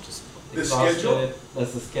that, we're just exhausted. Schedule?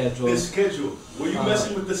 That's the schedule. The schedule. Were you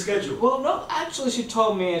messing with the schedule? Well, no, actually she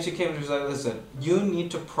told me, and she came to me and was like, listen, you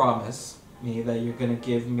need to promise me that you're going to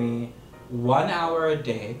give me 1 hour a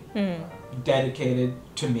day dedicated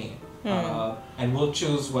to me. And I'll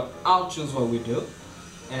choose what we do.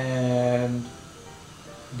 And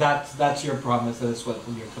that's your promise, that's what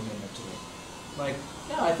your commitment to me. Like,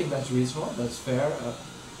 yeah, I think that's reasonable, that's fair.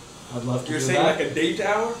 I'd love to do that. You're saying like a date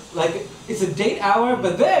hour? Like, it's a date hour,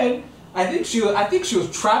 but then I think she was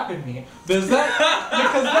trapping me because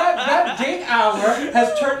that date hour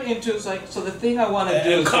has turned into, it's like, so the thing I want to do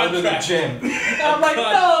is go to the gym. And I'm like,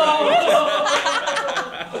 no.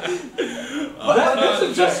 This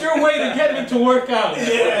is just your way to get me to work out.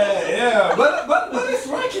 Yeah. But it's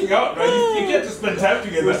working out, right? You get to spend time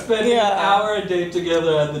together. We're spending an hour a day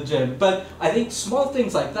together at the gym. But I think small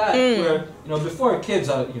things like that, where, you know, before kids,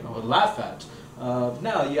 you know, would laugh at.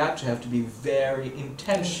 Now you actually have to be very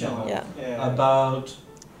intentional about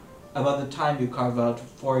the time you carve out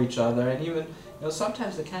for each other, and even, you know,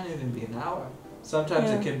 sometimes it can't even be an hour. Sometimes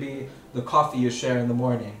it can be the coffee you share in the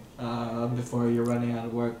morning before you're running out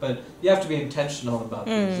of work. But you have to be intentional about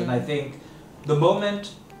these, and I think the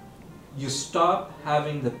moment you stop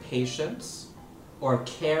having the patience or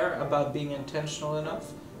care about being intentional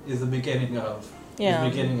enough is the beginning of Yeah. the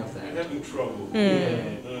beginning of You're that. having trouble.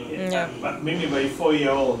 Yeah. But maybe my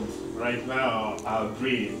 4-year-old right now, I'll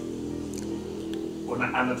agree.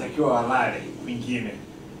 Anatakiwa alale kwingine.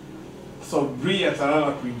 So Bree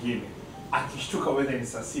atalala kwingine. Akishtuka whether ni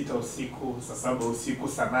saa 6 usiku, saa 7 usiku,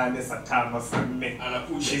 saa 8, saa 5, saa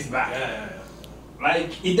 4, she's back. Yeah.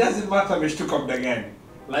 Like, it doesn't matter ameshtuka muda gani.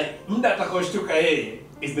 Like, muda atakaoshtuka yeye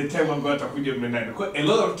is the time ambayo atakuja mmenani. A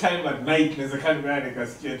lot of time at night, nawezekana mmenani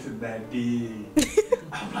nikasikia tu daddy.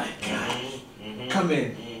 I'm like, gosh, come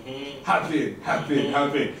in. Happen.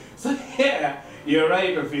 So yeah, you're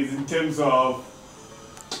right, Hafiz, in terms of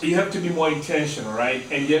you have to be more intentional, right?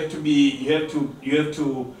 And you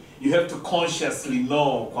have to consciously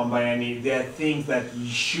know kwamba yani there are things that you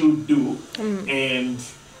should do, and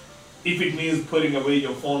if it means putting away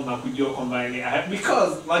your phone na kujua kwamba yani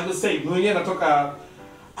because like you say mwenyewe natoka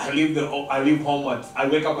I leave home I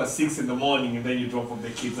wake up at 6 in the morning, and then you drop off the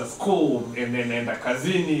kids at school, and then naenda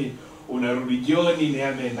kazini, unarudi jioni, naye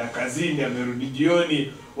ameenda kazini, amerudi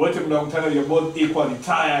jioni, wote mnakutana, you're both equally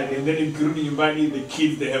tired, and then mkirudi nyumbani, the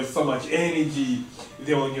kids, they have so much energy,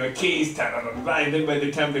 they're on your case, and then by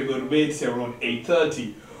the time they go to bed, say around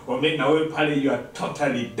 8:30, or maybe now you are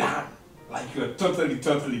totally done. Like you're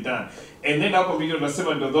totally done. And then hapo mimi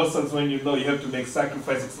unasema ndo those times when you know you have to make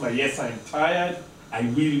sacrifices. Like, yes, I'm tired. I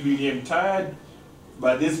really am tired.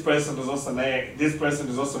 But this person is also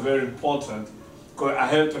very important. Because I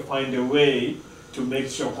have to find a way to make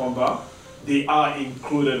sure kwamba they are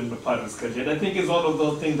included in the parents' schedule. And I think it's one of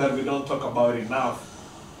those things that we don't talk about enough.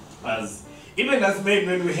 Even as men,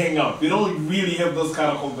 when we hang out, we don't really have those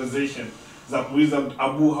kind of conversations.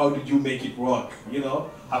 Abu, how did you make it work? You know,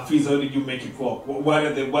 Hafiz, how did you make it work? What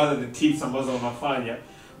are the tips ambazo unafanya?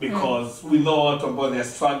 Because we know what about they're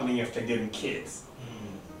struggling after getting kids,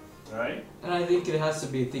 right? And I think it has to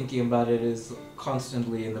be thinking about it as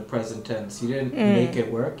constantly in the present tense. You didn't make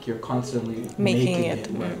it work, you're constantly making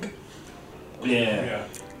it work. Yeah.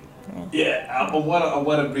 I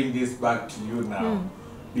want to bring this back to you now.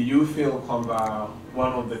 Do you feel kwamba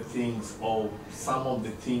one of the things or some of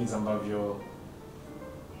the things ambavyo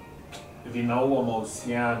vinaua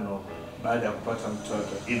mahusiano baada ya kupata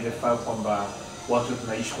mtoto is the fact kwamba watu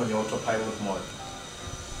tunaishi kwenye autopilot mode?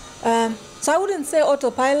 So I wouldn't say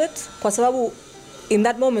autopilot kwa sababu in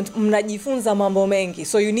that moment mnajifunza mambo mengi,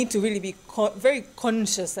 so you need to really be very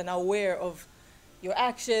conscious and aware of your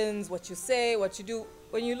actions, what you say, what you do.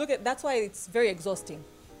 When you look at, that's why it's very exhausting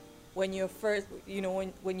when you're first,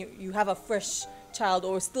 when you have a fresh child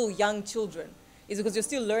or still young children, is because you're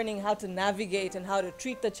still learning how to navigate and how to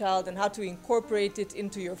treat the child and how to incorporate it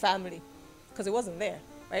into your family, because it wasn't there,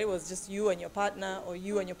 right? It was just you and your partner, or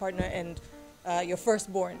you and your partner and your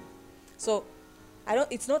firstborn. So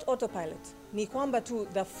it's not autopilot. Ni kwamba tu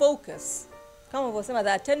the focus, kama ulivyosema,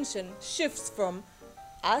 the attention shifts from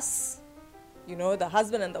us, the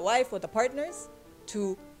husband and the wife or the partners,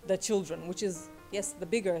 to the children, which is, yes, the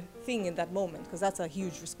bigger thing in that moment, because that's a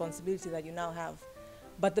huge responsibility that you now have.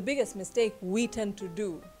 But the biggest mistake we tend to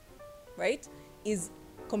do, right, is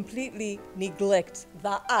completely neglect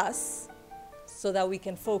the us so that we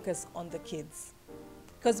can focus on the kids.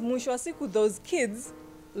 Because mwisho wa siku, those kids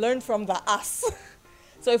learn from the us.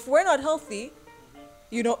 So if we're not healthy,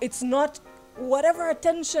 it's not whatever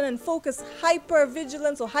attention and focus, hyper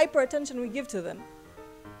vigilance or hyper attention we give to them,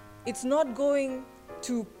 it's not going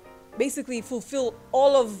to basically fulfill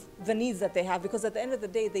all of the needs that they have, because at the end of the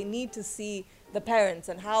day, they need to see the parents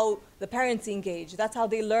and how the parents engage. That's how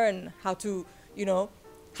they learn how to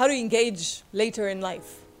engage later in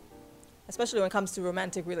life, especially when it comes to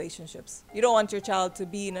romantic relationships. You don't want your child to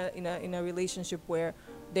be in a relationship where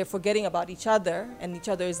they're forgetting about each other and each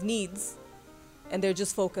other's needs, and they're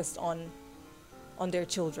just focused on their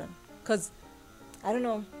children. Because, I don't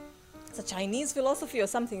know, it's a Chinese philosophy or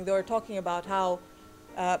something. They were talking about how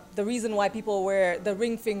the reason why people wear the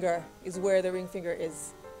ring finger is where the ring finger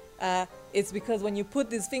is. It's because when you put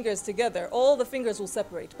these fingers together, all the fingers will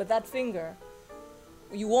separate, but that finger,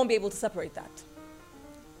 you won't be able to separate that.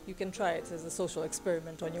 You can try it as a social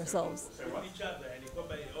experiment on yourselves. On each other,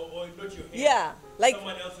 or not your hand. Yeah, like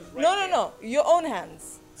someone else's right no, your own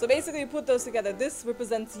hands. So basically, you put those together. This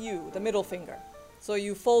represents you, the middle finger. So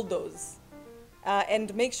you fold those,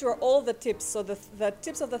 and make sure all the tips. So the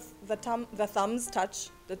tips of the thumbs touch.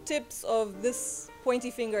 The tips of this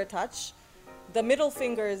pointy finger touch. The middle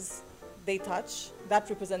fingers, they touch. That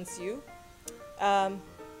represents you.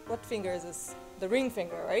 What finger is this? The ring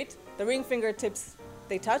finger, right? The ring finger tips,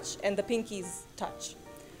 they touch, and the pinkies touch.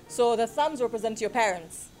 So the thumbs represent your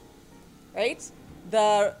parents, right?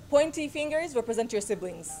 The pointy fingers represent your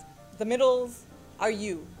siblings. The middles are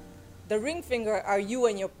you. The ring finger are you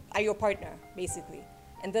and your partner, basically.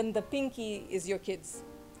 And then the pinky is your kids.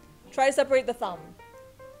 Try to separate the thumb,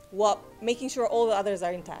 while making sure all the others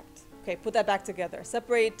are intact. Okay, put that back together.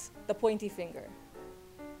 Separate the pointy finger.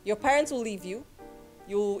 Your parents will leave you.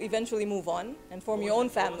 You'll eventually move on and form your own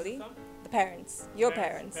family. The parents, your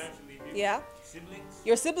parents. Yeah. Siblings?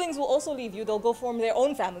 Your siblings will also leave you. They'll go form their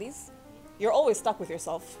own families. You're always stuck with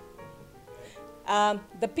yourself.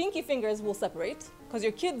 The pinky fingers will separate because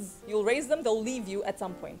your kids, you'll raise them, they'll leave you at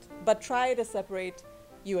some point. But try to separate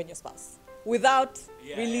you and your spouse without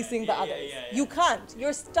releasing the others. You can't.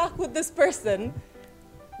 You're stuck with this person.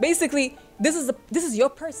 Basically, this is your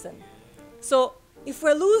person. So if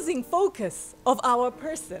we're losing focus of our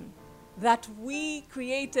person, that we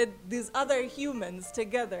created these other humans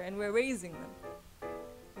together and we're raising them,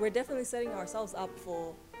 we're definitely setting ourselves up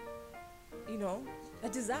for, a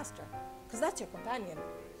disaster. Because that's your companion,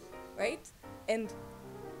 right? And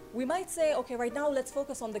we might say, okay, right now let's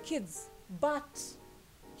focus on the kids. But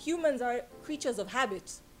humans are creatures of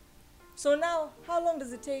habit. So now, how long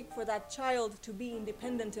does it take for that child to be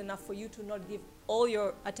independent enough for you to not give all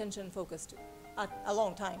your attention and focus to? A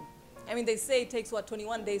long time. I mean, they say it takes,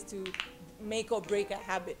 21 days to make or break a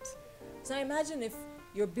habit. So imagine if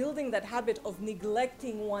you're building that habit of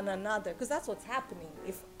neglecting one another, because that's what's happening.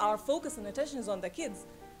 If our focus and attention is on the kids,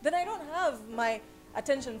 then I don't have my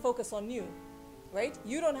attention and focus on you, right?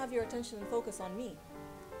 You don't have your attention and focus on me.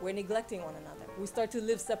 We're neglecting one another. We start to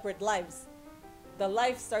live separate lives. The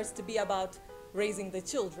life starts to be about raising the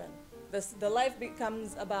children. The life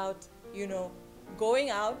becomes about, going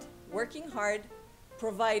out, working hard,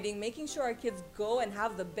 providing, making sure our kids go and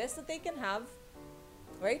have the best that they can have,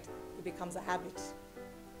 right? It becomes a habit.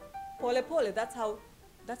 Pole pole, that's how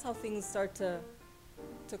things start to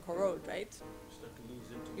corrode, right?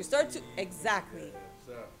 You start to, exactly.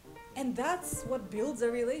 And that's what builds a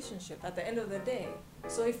relationship at the end of the day.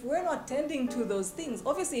 So if we're not tending to those things,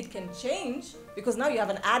 obviously it can change because now you have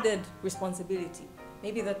an added responsibility.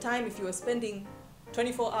 Maybe the time, if you were spending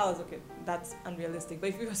 24 hours, okay, that's unrealistic, but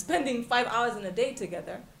if you were spending 5 hours in a day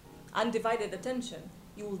together, undivided attention,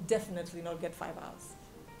 you will definitely not get 5 hours.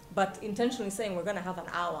 But intentionally saying we're going to have an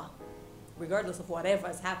hour, regardless of whatever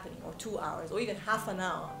is happening, or 2 hours, or even half an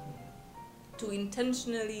hour, to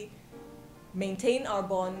intentionally maintain our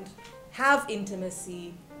bond, have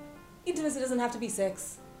intimacy. Intimacy doesn't have to be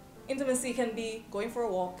sex. Intimacy can be going for a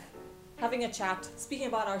walk, having a chat, speaking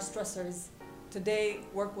about our stressors. Today,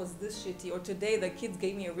 work was this shitty, or today the kids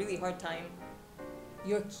gave me a really hard time.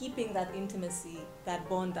 You're keeping that intimacy, that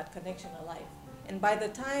bond, that connection alive. And by the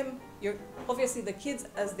time obviously the kids,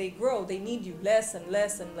 as they grow, they need you less and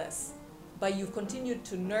less and less. But you've continued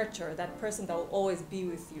to nurture that person that will always be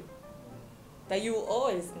with you, that you will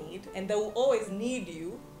always need, and they will always need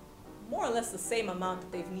you more or less the same amount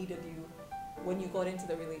that they've needed you when you got into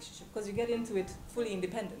the relationship. Because you get into it fully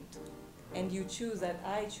independent. And you choose that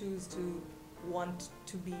I choose to want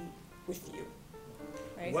to be with you.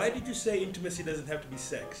 Right? Why did you say intimacy doesn't have to be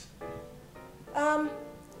sex?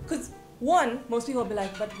 Because one, most people will be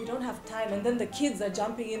like, but we don't have time, and then the kids are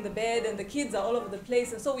jumping in the bed, and the kids are all over the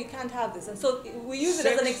place, and so we can't have this. And so we use it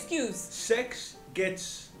as an excuse. Sex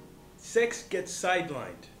gets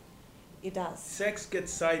sidelined. It does. Sex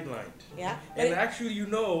gets sidelined. Yeah. And actually,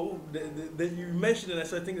 that you mentioned it, and I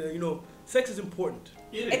started thinking, sex is important.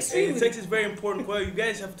 Extremely. And sex is very important. Well, you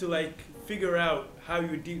guys have to figure out how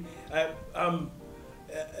you deal.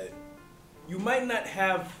 You might not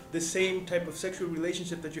have the same type of sexual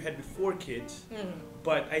relationship that you had before kids,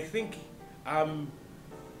 but I think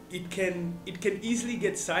it can easily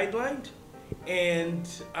get sidelined, and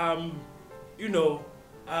I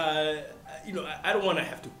don't want to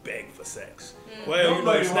have to beg for sex. Well,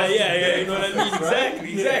 it's not. Yeah, you know what I mean.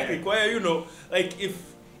 Exactly. Well,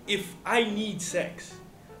 if I need sex,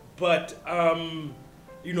 but I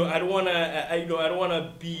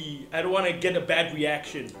don't wanna get a bad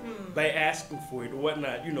reaction by asking for it or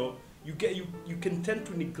whatnot. You can tend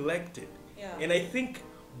to neglect it. Yeah. And I think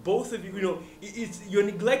both of you, you're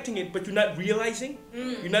neglecting it, but you're not realizing.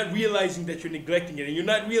 You're not realizing that you're neglecting it, and you're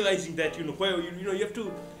not realizing that you have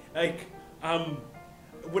to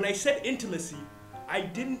when I said intimacy, I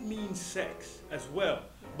didn't mean sex as well.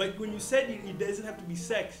 But when you said it doesn't have to be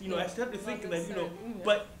sex, I started thinking that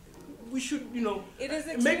but we should, it is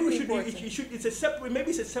maybe we important. Maybe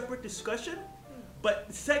it's a separate discussion,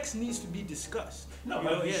 but sex needs to be discussed. No,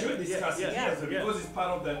 but we should discuss it because it's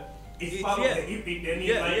part of the. You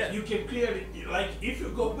can clearly, if you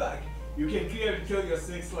go back, You can clearly tell your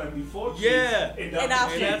sex life before kids Yeah. and And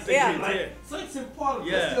after after, kids. yeah. Like, so it's important.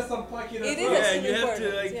 Yeah. Let's just unpack it. It as is well. Yeah, extremely you have to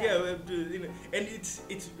important, like yeah. we have to, you know, and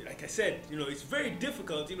it's like I said, you know, it's very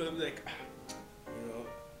difficult, you know, like you know,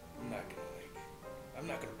 I'm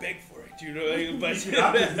not gonna beg for it, you know, like, but you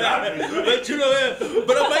know, but you know,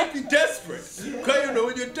 but I might be desperate. Cause you know,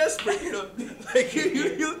 when you're desperate, you know, like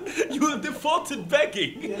you default to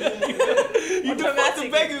begging. You default to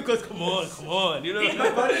begging because come on, you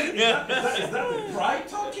know. But is that the pride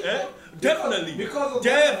talking? Definitely. Because on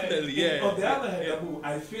Definitely, the other hand, yeah. on the other hand, Yeah. Abu,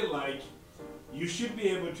 I feel like you should be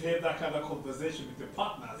able to have that kind of conversation with your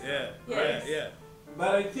partners. Yeah, Yes. yeah.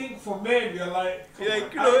 But I think for men, we're like, come Like,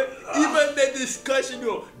 on, you know, even the discussion, you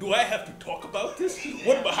know, do I have to talk about this?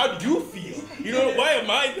 What about, how do you feel? You know, why am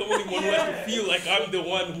I the only one who has to feel like I'm the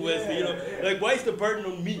one who has to, you know, like, why is the burden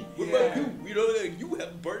on me? What about you? You know, like, you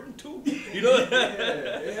have a burden too, you know?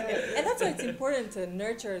 And that's why it's important to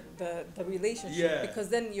nurture the relationship, Yeah. because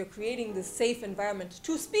then you're creating this safe environment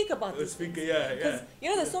to speak about this. Yeah. Because you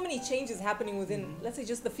know, there's so many changes happening within, let's say,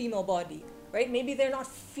 just the female body, right? Maybe they're not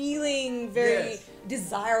feeling very Yes.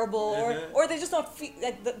 desirable, or they just not feel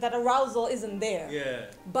like that arousal isn't there.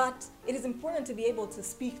 Yeah. But it is important to be able to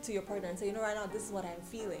speak to your partner and say, you know, right now this is what I'm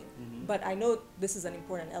feeling, but I know this is an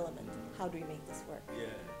important element. How do we make this work? Yeah.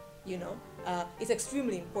 You know, it's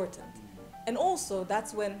extremely important. And also,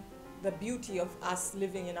 that's when the beauty of us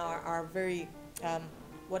living in our very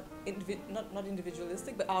not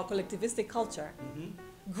individualistic, but our collectivistic culture.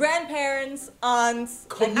 Grandparents, aunts,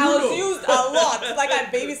 like I was used a lot. It's like I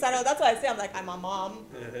babysat. That's why I say I'm a mom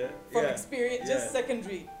from experience, just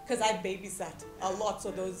secondary, because I babysat a lot.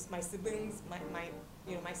 So those my siblings,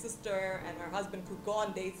 my sister and her husband could go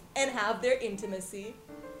on dates and have their intimacy,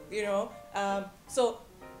 you know. So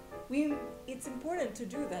it's important to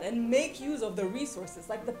do that and make use of the resources,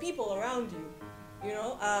 like the people around you, you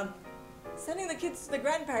know. Sending the kids to the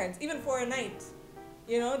grandparents, even for a night.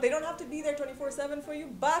 You know, they don't have to be there 24/7 for you,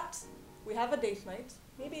 but we have a date night.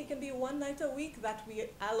 Maybe it can be one night a week that we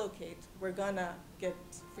allocate. We're gonna get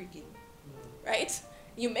freaky, right?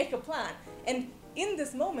 You make a plan. And in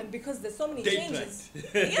this moment, because there's so many changes.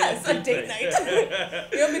 Yes, a date night.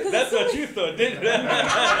 You know, because that's what you thought, didn't you?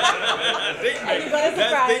 Date night. You got a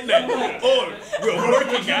surprise. Date night. Oh, we're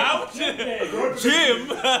working out?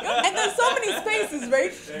 Gym. And there's so many spaces,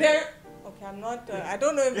 right? Okay, I'm not, I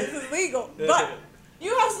don't know if this is legal, but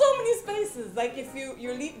you have so many spaces. Like if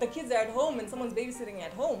you leave, the kids are at home and someone's babysitting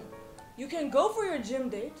at home, you can go for your gym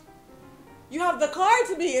date. You have the car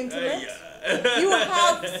to be intimate. You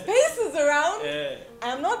have spaces around.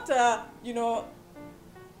 I'm not, you know,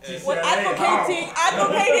 advocating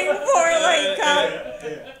for like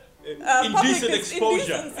indecent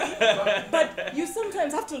exposure. But you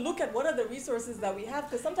sometimes have to look at what are the resources that we have,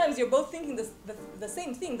 because sometimes you're both thinking the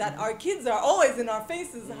same thing, that our kids are always in our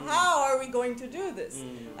faces. How are we going to do this?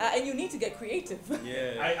 And you need to get creative.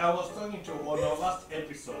 I was talking to, on our last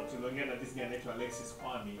episode, to Longena, this guy named Alexis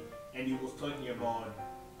Kwame, and he was talking about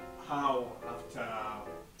how after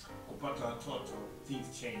Kupata Toto, things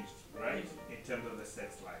changed, right? In terms of the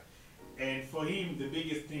sex life. And for him, the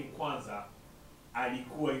biggest thing, Kwanzaa,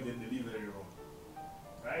 alikuwa in the delivery room,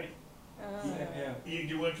 right?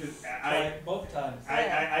 You went to both times.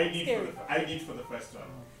 I did for the first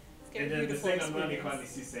one, and then the second one ilikuwa ni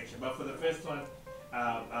C-section, but for the first one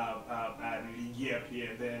niliingia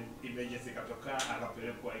pia, then emergency ikatoka,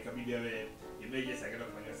 akapelekwa, ikabidi awe emergency akaenda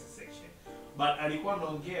kufanya C-section. But alikuwa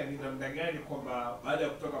anaongea ni namna gani kwamba baada ya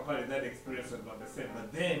kutoka pale, that experience was not the same,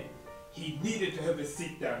 but then he needed to have a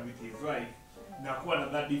sit down with his wife na kuwa na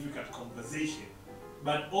that difficult conversation.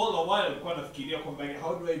 But all the while alikuwa anafikiria kwamba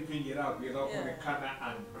how do I bring it up without kuonekana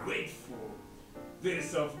ungrateful, very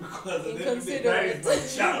soft, because that is my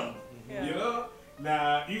child, you know.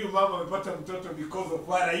 Na huyu mama amepata mtoto because of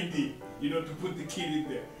what I did, you know, to put the kid in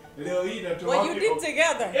there. What you did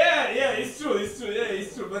together. Yeah, it's true. Yeah,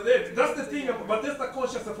 it's true. But that's the thing. But that's the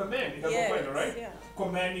conscience of a man. Right? Yeah.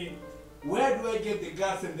 Komani, where do I get the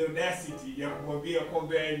guts and the audacity? Ya kumwambia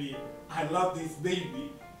kwamba I love this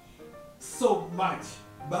baby so much,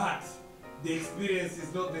 but the experience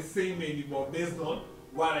is not the same anymore based on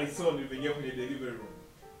what I saw in the delivery room.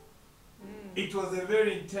 It was a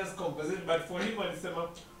very intense conversation, but for him,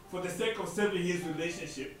 for the sake of saving his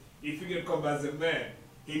relationship, he figured as a man,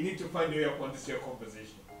 he need to find a way to understand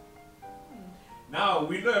conversation. Now,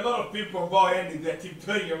 we know a lot of people they're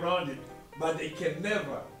tiptoeing around it, but they can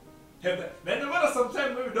never have that. Now, no matter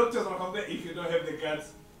sometimes maybe doctors will come back, if you don't have the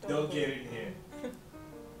guts, don't get in here.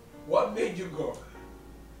 What made you go?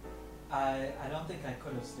 I don't think I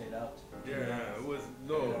could have stayed out. It was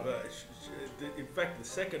no. In fact, the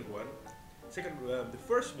second one, the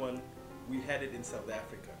first one, we had it in South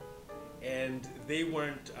Africa, and they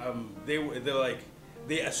weren't.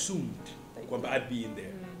 They assumed I'd be in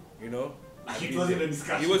there, you know. It wasn't a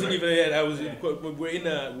discussion. It wasn't right? even. I was.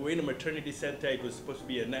 We're in a maternity center. It was supposed to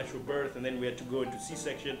be a natural birth, and then we had to go into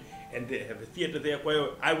C-section, and they have a theater there. We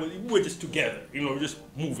were just together, you know, just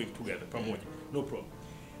moving together. No problem.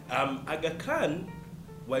 Aga Khan,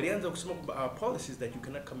 walianza kusema our policies that you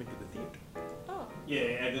cannot come into the theater.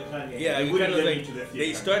 Yeah,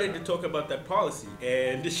 they started to talk about that policy,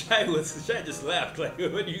 and the Shai just laughed like,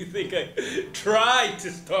 "What do you think? I tried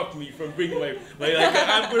to stop me from bringing my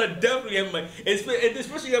I'm gonna definitely have my,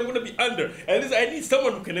 especially I'm gonna be under. At least I need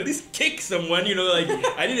someone who can at least kick someone, you know. Like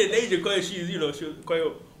I need an agent because she's, you know,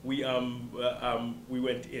 we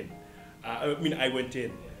went in. I went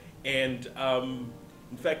in, and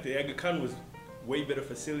in fact, the Aga Khan was way better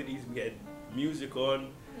facilities. We had music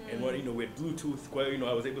on. And what, you know, with Bluetooth, you know,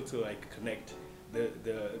 I was able to like connect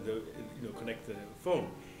connect the phone,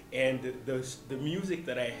 and the music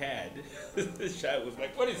that I had, Shai was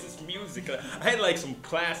like, "What is this music?" I had like some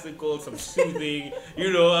classical, some soothing,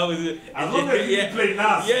 you know. I was. As long as you play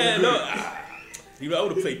Nas. Yeah, no. You know, I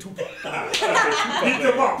would have played Tupac. Beat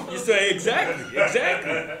them up. You say exactly.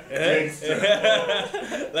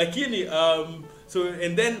 Like so,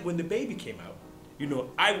 and then when the baby came out, you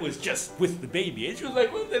know, I was just with the baby. And she was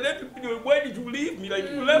like, "Why did you leave me? Like,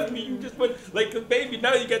 you left me. You just went, like, the baby.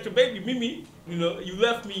 Now you got your baby, Mimi. You know, you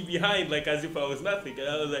left me behind, like, as if I was nothing." And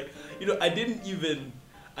I was like, you know, I didn't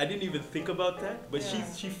even think about that. But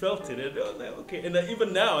she felt it. And I was like, okay. And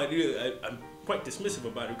even now, I'm quite dismissive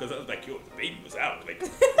about it because I was like, yo, the baby was out.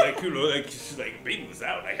 Like you know, like, she's like, the baby was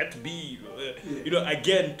out. I had to be, you know,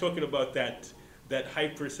 again, talking about that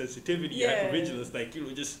hypersensitivity, hypervigilance, like, you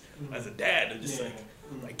know, just as a dad, I'm just like,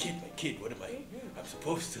 my kid, what am I'm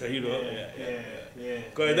supposed to, you know,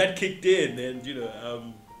 because that kicked in, and, you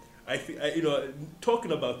know, I think, you know,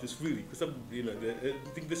 talking about this really, because you know, I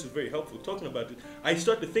think this is very helpful, talking about it, I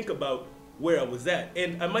start to think about where I was at,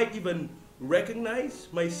 and I might even recognize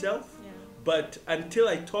myself, but until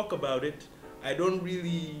I talk about it, I don't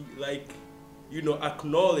really, like, you know,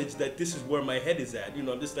 acknowledge that this is where my head is at, you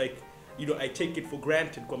know, I'm just like, you know, I take it for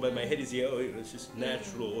granted. But my head is here. Oh, it's just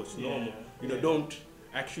natural. Or it's normal. You know, don't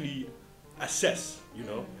actually assess. You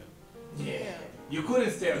know. Yeah. You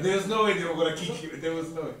couldn't stay. There was no way they were gonna kick you. There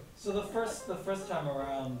was no way. So the first time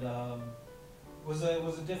around was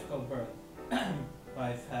a difficult birth.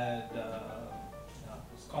 I've had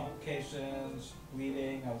complications,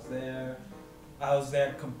 bleeding. I was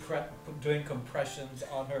there doing compressions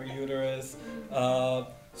on her uterus.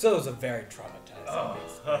 So it was a very traumatizing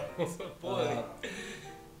experience.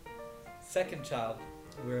 Second child,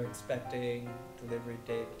 we're expecting, delivery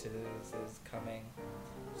date is coming.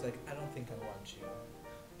 It's like, I don't think I want you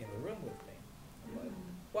in the room with me. I'm like,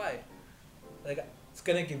 why? Like, it's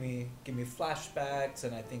gonna give me flashbacks,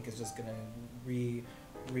 and I think it's just gonna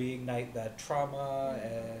reignite that trauma,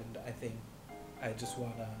 and I think I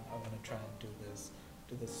wanna try and do this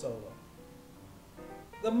solo.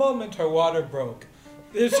 The moment her water broke,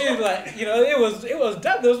 she's like, you know, it was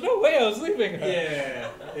done. There's no way I was leaving her.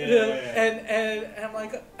 And I'm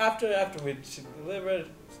like, after she delivered,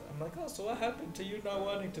 I'm like, oh, so what happened to you not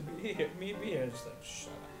wanting to be here? It's like,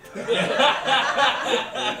 shut up.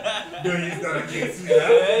 Don't use that against me.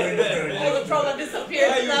 All the trauma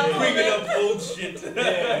disappears. Why are you bringing up old shit?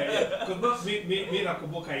 Because me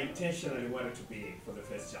nakumbuka intentionally wanted to be for the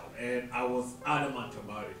first child, and I was adamant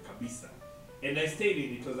about it kabisa. And I stayed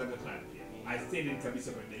in it was Aga Khan. I stayed in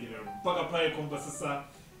kabisa for delivery. Mpaka pale kwamba sasa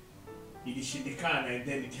ilishindikana, and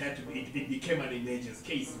then it became an emergency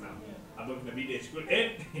case now. About inabidi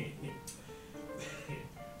achukue.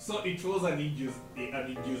 So it was an induced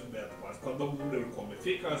birth kwa sababu muda ulikuwa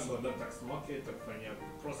umefika, so doctor akasema takufanyia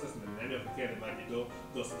process na nani afikia maji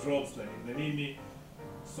those drops na nini.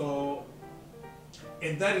 So,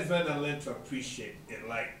 and that is when I learned to appreciate it.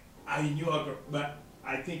 Like, I knew how to, but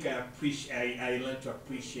I think I learned to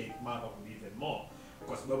appreciate motherhood even more.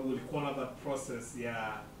 Kwa sababu ulikuwa na that process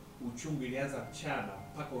ya uchungu ilianza mchana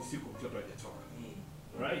mpaka usiku mtoto hajatoka.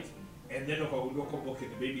 Right? And then ukagundua kwamba the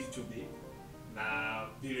baby is too big. Na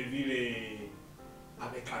vile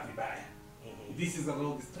amekaa vibaya. This is a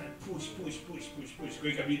long time. Push. Kwa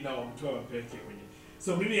ikabidi na mtoa mpeleke kwenye.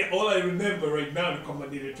 So maybe all I remember right now is kwamba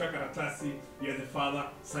nilitaka karatasi, you're the father,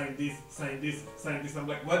 sign this. I'm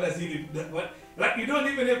like, what does it what? Like, you don't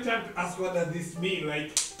even have time to ask what does this mean?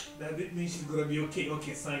 Like, does it mean she's gonna be okay?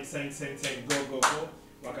 Okay, sign, go.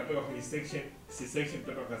 Wakatoka kwenye C-section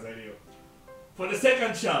mtoto kazaliwa. For the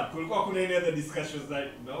second child, kulikuwa kuna any other discussions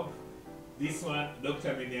like, no, this one,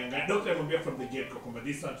 doctor ameniangalia, doctor ameniambia from the get kwamba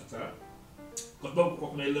this one kwa sababu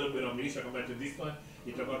kuna a little bit of militia compared to this one,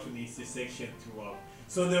 itakuwa tu ni C-section throughout.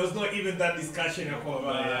 So there was not even that discussion ya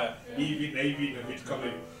kwamba hivi na vitu kama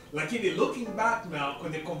hivyo. Lakini looking back now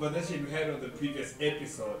on the conversation we had on the previous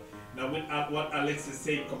episode, now with what Alex is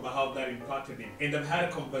saying about how that impacted him, and I've had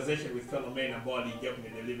a conversation with fellow men about waliingia kwenye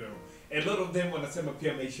the living room. A lot of them wanasema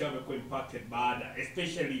pia maisha yamekuwa impacted baada,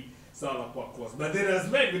 especially swala kwa close. But then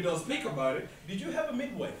as men, we don't speak about it. Did you have a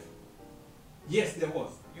midwife? Yes, there was.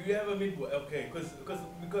 You have a midwife, okay? Because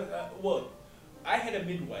well, I had a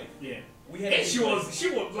midwife. Yeah. We had. And she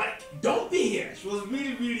was like, don't be here. She was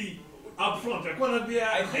really upfront.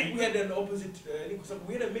 I think we had an opposite.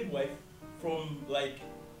 We had a midwife from like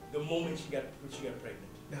the moment she got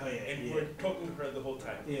pregnant. Oh yeah. And we were talking to her the whole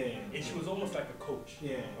time. Yeah. And she was almost like a coach.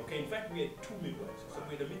 Yeah. Okay. In fact, we had two midwives. So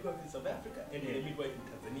we had a midwife in South Africa and we had a midwife in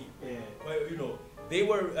Tanzania. Yeah. Well, you know, they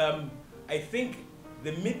were. I think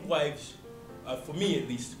the midwives, for me at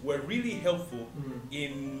least, were really helpful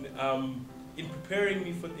in preparing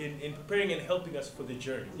me in preparing and helping us for the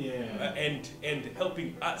journey. Yeah. And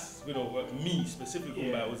helping us, you know, me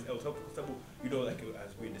specifically. Yeah. I was helping, you know, like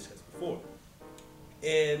as we discussed before.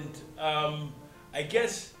 And I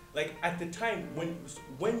guess like at the time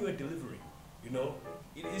when you are delivering, you know,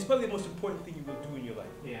 it's probably the most important thing you will do in your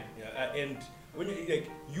life. Yeah. And when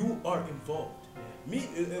you are involved. Me,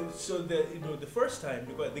 so the first time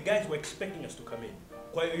the guys were expecting us to come in.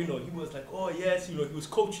 Quite, you know, he was like, oh yes, you know, he was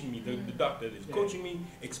coaching me. The doctor is coaching me,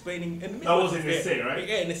 explaining, and the midwife that was in the say, right?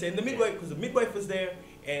 Yeah, and they said the midwife, because the midwife was there,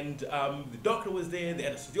 and the doctor was there. The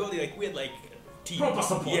anesthesiologist, like we had like team. Proper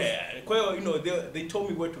support. Yeah, quite, you know, they told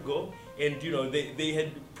me where to go, and you know, they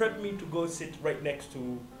had prepped me to go sit right next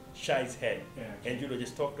to Shai's head, and you know,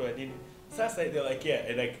 just talk to her. So they're like, yeah,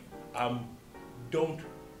 and like, don't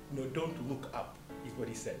look up, is what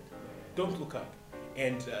he said. Don't look up.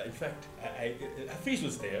 And in fact, Hafiz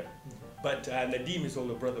was there, but Nadim's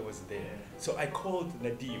older brother was there. So I called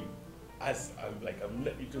Nadim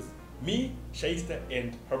it was me, Shaista,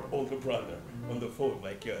 and her older brother on the phone.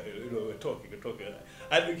 Like, you know, we're talking.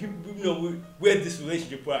 You know, we had this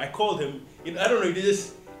relationship where I called him. I don't know,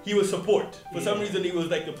 he was support. For some reason, he was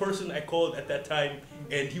like the person I called at that time,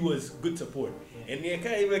 and he was good support. And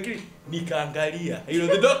Nikaangalia. You know,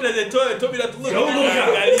 the doctor that told me that to look.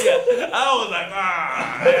 Nikaangalia. I was like,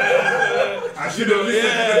 I should have listened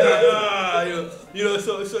to that. You know,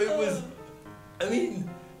 so it was. I mean,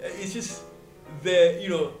 it's just you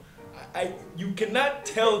know, you cannot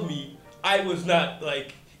tell me I was not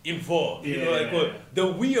like involved. You know, like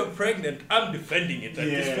well, we are pregnant. I'm defending it at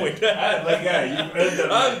this point. You've earned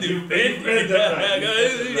that. I'm defending it.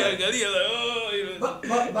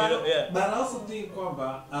 But I also think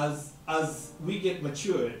kwamba as we get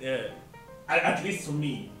matured, at least for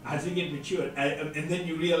me, as we get matured, and then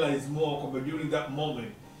you realize more kwamba during that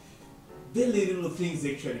moment, the little things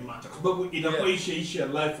actually matter. But in a way, share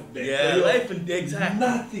life of death. Yeah, life and death. Exactly.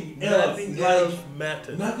 Nothing else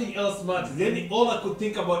matters. Nothing else matters. Then all I could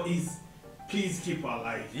think about is, please keep her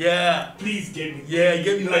alive. Yeah. Please give me. Yeah,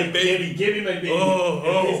 give me my baby. Give me my baby.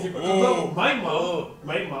 My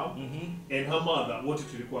mom. And her mother wote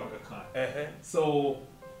tulikuwa Khan. So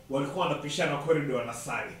walikuwa wanapishana corridor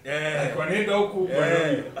wanasali. Like wanaenda huku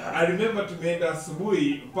I remember tumeenda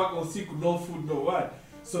asubuhi mpaka usiku, no food no what.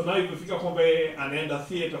 So now ikifika kwamba anaenda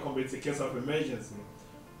theater kwamba it's a case of emergency.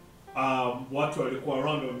 Watu walikuwa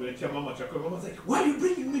around wameletea mama chakula. Mama's like, why are you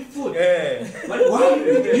bringing me food? Like, why are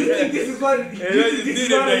you think this is what I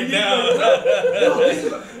need now? No, this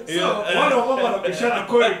is so one of mama wanapishana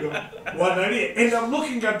corridor wanalia, and I'm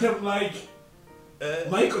looking at them like,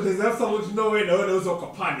 Michael, there's absolutely no way there was a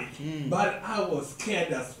panic. But I was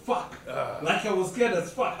scared as fuck. Like I was scared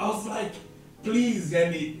as fuck. I was like, please,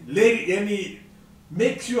 lady,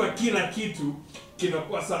 make sure kila kitu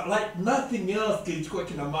kinakuwa sawa. Like nothing else kilichukua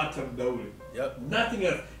kinamata muda ule. Nothing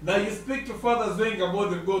else. Now you speak to fathers when about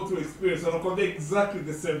them go through experience, and they'll exactly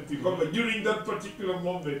the same thing. But during that particular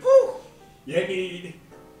moment,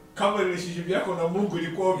 kama relationship yako na Mungu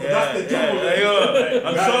ilikuwa that's the trouble.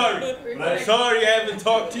 I'm sorry. I'm sorry I haven't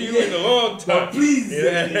talked to you in a long time. But please,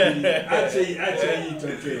 actually, it's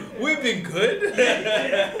okay. We've been good. Like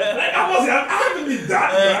I haven't been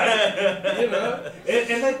that bad, you know.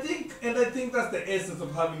 And I think that's the essence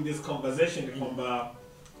of having this conversation.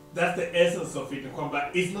 That's the essence of it.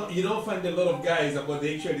 It's not, you don't find a lot of guys about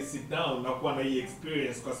they actually sit down na kuwa na hii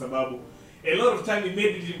experience kwa sababu a lot of time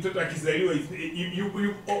immediately mtoto akizaliwa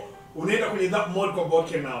you unaenda kwenye that mode kwamba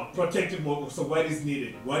okay now protected mode, so what is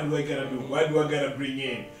needed, what do I gotta do, what do I gotta bring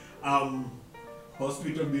in,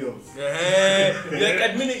 hospital bills.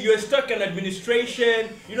 You're stuck in administration.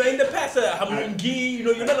 You know, in the past, you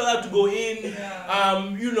know, you're not allowed to go in.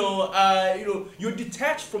 You're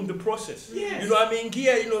detached from the process. Yes. You know, I mean,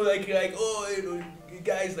 here, you know, like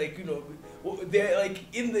guys, like, you know, they're like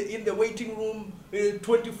in the waiting room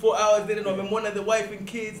 24 hours. They don't know, one of the wife and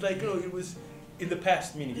kids, like, you know, it was in the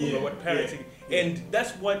past, meaning what parenting, and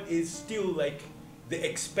that's what is still like the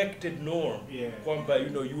expected norm. You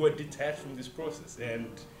know, you are detached from this process, and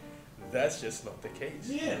that's just not the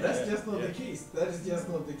case. That's just not the case. That is just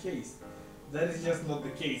not the case. That is just not the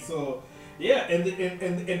case. So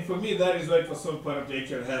and for me, that is why it was so important to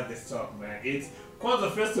actually have this talk, man. It's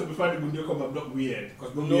the first time before I'm not weird,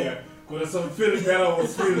 because some feeling that I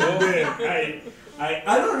was feeling then.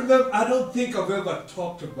 I don't remember. I don't think I've ever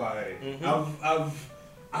talked about it.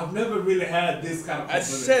 I've never really had this kind of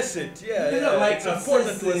assess it. Like it's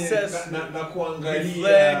important to assess,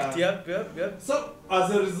 reflect. Yep. So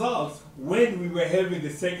as a result, when we were having the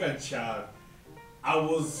second child, I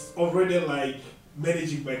was already like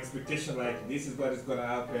managing my expectation. Like, this is what is gonna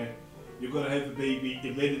happen. You're gonna have a baby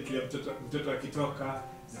immediately. Mtoto akitoka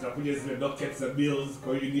zitakuja zile dockets za bills,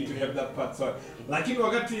 kwa you need to have that part. So lakini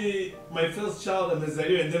wakati my first child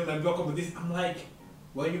amezaliwa and then naambiwa kama this, I'm like,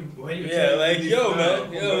 why you like, yo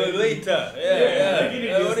man, later.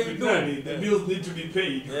 What are you doing? The bills need to be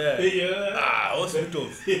paid.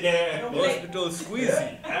 Hospitals. Hospitals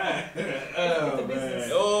squeezy.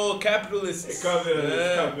 Capitalists.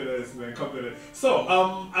 Capitalists, man, capitalists. So,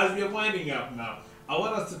 as we're winding up now, I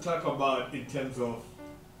want us to talk about in terms of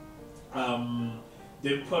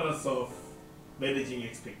the importance of managing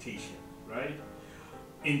expectation, right?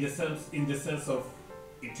 In terms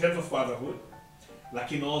of fatherhood,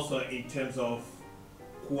 like in also in terms of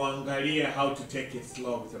kuangalia how to take it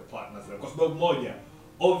slow with your partners. Because moja,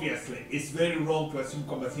 obviously, it's very wrong to assume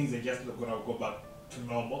that things are just not going to go back to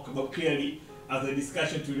normal. But clearly, as a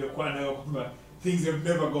discussion to the things have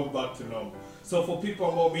never gone back to normal. So for people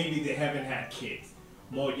who maybe they haven't had kids,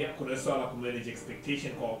 moja, kuna swala ku manage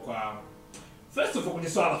expectation kwa first of all, kwenye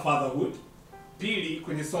swala fatherhood. Pili,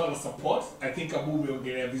 kwenye swala support. I think Abu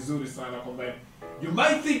umeongelea vizuri sana kwamba you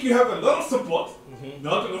might think you have a lot of support,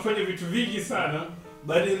 na watu wanafanya vitu vingi sana,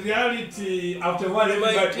 but in reality, after a while,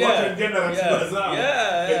 everybody watu ngenda ratiba zao,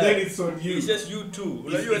 and then it's on you. It's just you too.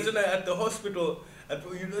 You're at the hospital,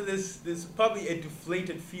 you know, there's probably a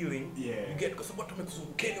deflated feeling you get because what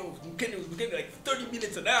like 30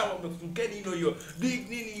 minutes an hour, you know, you're big,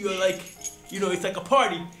 you're like, you know, it's like a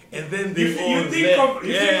party, and then they you think of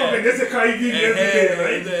it as a Caribbean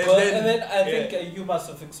every day, right? And then I think you must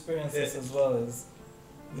have experienced this as well as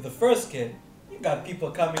with the first kid. You got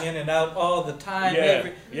people coming in and out all the time.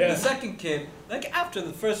 The second kid, like after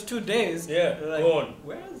the first 2 days, like, gone.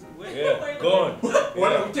 Gone.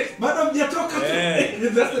 Madam, hujatoka tu.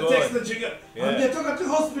 That's the text that you get. Hujatoka to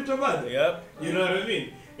hospital, man. You know what I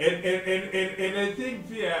mean? And I think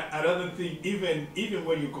another thing, even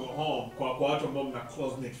when you go home, kwa watu ambao mna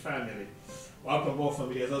close-knit family, watu ambao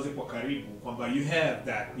familia zao zipo karibu, kwamba you have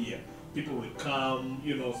that here. People will come,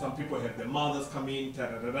 you know, some people have their mothers come in,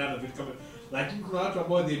 like kuna watu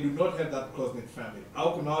ambao they do not have that close-knit family.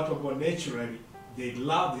 Au kuna watu ambao naturally, they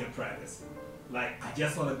love their privacy. Like, I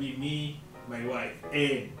just want to be me, my wife,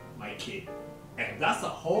 and my kid. And that's a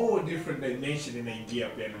whole different dimension in the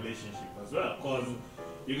India-Pan relationship as well. Because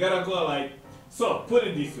you gotta go like, so put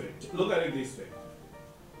it this way, look at it this way.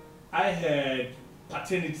 I had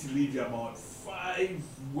paternity leave about 5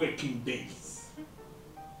 working days.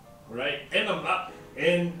 Right? And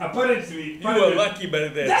apparently... You were lucky by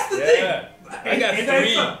then. That's the thing! I got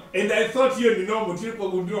 3. And I thought you know,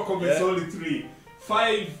 it's only 3.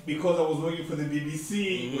 5 because I was working for the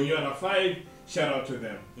BBC. When you're on a 5, shout out to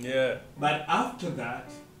them. But after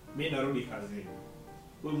that, mimi narudi kazini.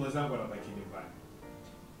 Huyu mwenzangu anabaki nyumbani.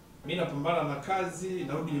 Mimi napambana na kazi,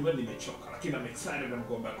 narudi nyumbani nimechoka, lakini I'm excited I'm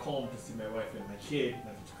going back home to see my wife and my kid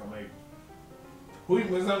na vitu kama hivyo. Huyu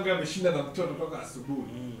mwenzangu ameshinda na mtoto toka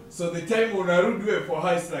asubuhi. So the time unarudi wewe for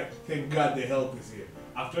her, it's like, thank God the help is here.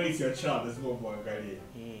 After it's your child, there's no more angalia.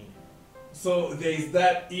 So there is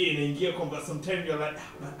that inaingia kwamba sometimes you're like,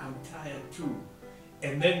 but I'm tired too.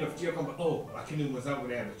 And then nafikiria kwamba lakini mwenzangu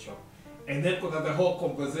naye amechoka. And then kuna the whole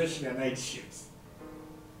conversation ya night shifts.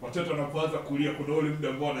 Watoto wanapoanza kulia, kuna ule muda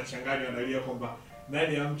ambao wanachanganya, analia kwamba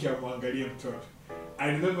nani amke amwangalie mtoto.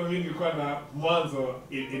 I remember mimi nilikuwa na mwanzo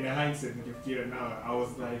in a hindsight nikifikiria now, I was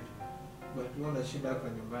like, but wewe unashinda hapa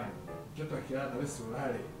nyumbani. Mtoto akilala wewe si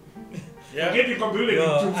ulale. I've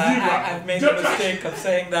made the mistake of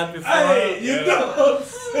saying that before. Hey, you don't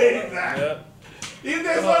say that. If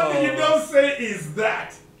there's one thing you don't say is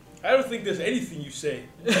that. I don't think there's anything you say.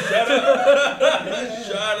 Shut up.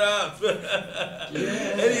 Shut up.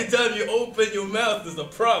 Anytime you open your mouth, there's a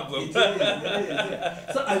problem. So I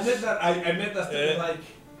met that story like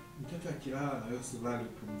mtoto akilala na wewe usilale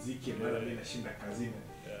upumzike mara mimi nashinda kazini.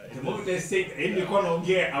 The moment they said nilikuwa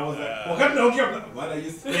naongea, I was like, wakati naongea what are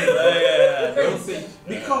you saying?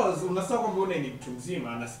 Because unasema kwamba una ni mtu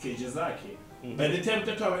mzima ana schedule zake. By the time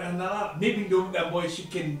mtoto analala, maybe ndio muda ambao she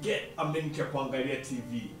can get a minute ya kuangalia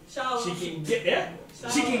TV. Shower. She can get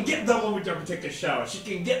she can get that moment to take a shower. She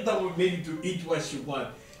can get that moment maybe to eat what she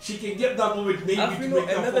wants. She can get that moment maybe to make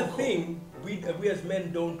a another phone thing we as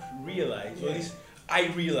men don't realize, or at least I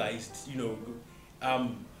realized,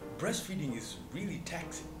 breastfeeding is really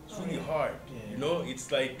taxing. It's really hard. Yeah. You know,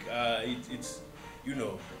 it's like it's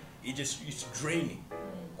it's draining.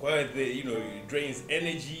 Quite it drains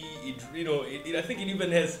energy. I think it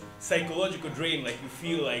even has psychological drain. Like you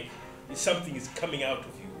feel like something is coming out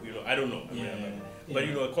of you. You know, I don't know.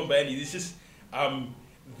 But combined, it's just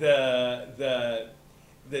the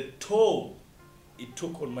toll it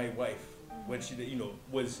took on my wife when she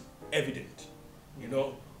was evident. You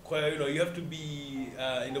you have to be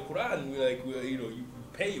in the Quran. You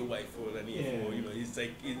pay your wife for an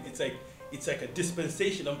it's like a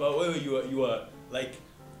dispensation about whether you are like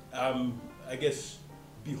I guess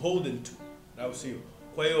beholden to. I would say you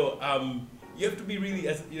have to be really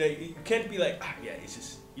you can't be like it's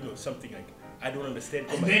just something like I don't understand.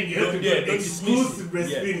 And then you have to get exclusive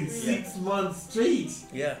breastfeeding 6 months straight.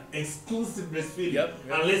 Yeah. Exclusive breastfeeding. Yep.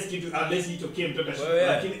 Unless you came to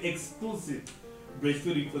like exclusive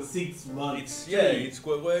breastfeeding for 6 months. It's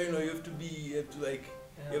quite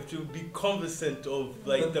you have to be cognizant of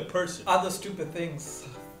like the person. Other stupid things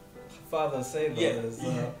fathers say though is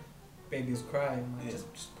baby's crying.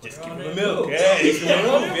 Just give him the milk. Just give him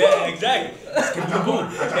the milk. Exactly. Just give him the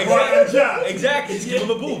boob. Exactly. Just give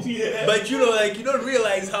him a boob. But you don't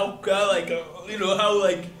realize how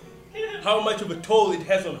how much of a toll it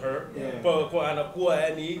has on her.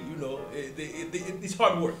 It's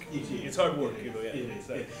hard work. It's hard work.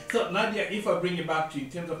 So Nadia, if I bring it back to you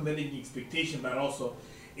in terms of managing expectation, but also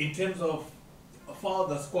in terms of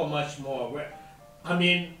fathers score much more.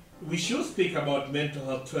 We should speak about mental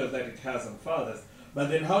health toll that it has on fathers, but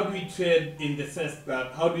then how do we tread in the sense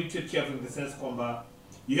that care in the sense that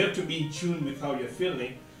you have to be in tune with how you're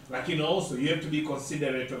feeling, also you have to be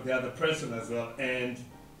considerate of the other person as well, and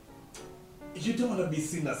you don't want to be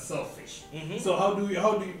seen as selfish. Mm-hmm. So how do you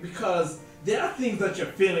because there are things that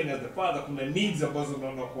you're feeling as the father, kuna needs ambazo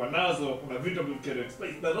unakuwa nazo, kuna vitu ambavyo you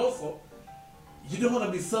explain, but also you don't want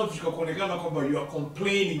to be selfish kwa kuonekana kwamba you are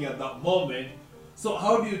complaining at that moment. So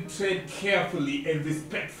how do you tread carefully and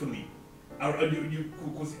respectfully? How do you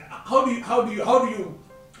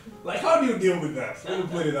deal with that? Let me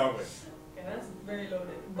put it that way. Okay, that's very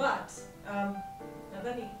loaded. But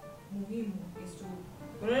nadhani muhimu is to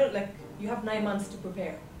you have 9 months to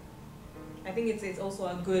prepare. I think it's also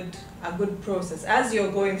a good process as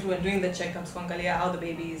you're going through and doing the checkups, kuangalia how the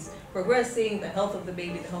baby is progressing, the health of the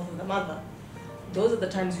baby, the health of the mother. Those are the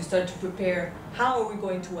times you start to prepare. How are we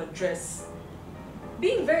going to address?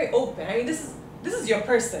 Being very open. This is your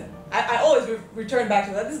person. I always return back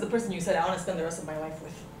to that. This is the person you said I want to spend the rest of my life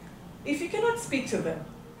with. If you cannot speak to them,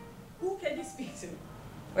 who can you speak to?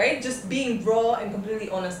 Right? Just being raw and completely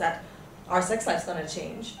honest that our sex life's going to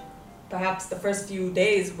change. Perhaps the first few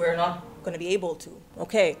days we're not going to be able to.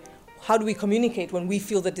 Okay, how do we communicate when we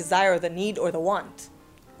feel the desire, the need, or the want?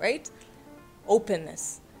 Right?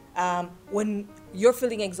 Openness. When you're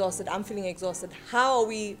feeling exhausted, I'm feeling exhausted, how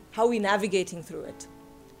are we navigating through it?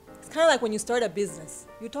 It's kind of like when you start a business.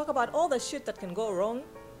 You talk about all the shit that can go wrong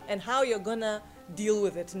and how you're gonna deal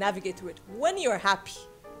with it, navigate through it. When you're happy,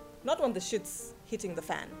 not when the shit's hitting the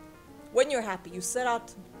fan. When you're happy, you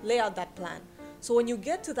lay out that plan. So when you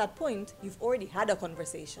get to that point, you've already had a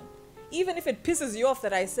conversation. Even if it pisses you off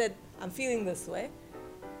that I said, I'm feeling this way,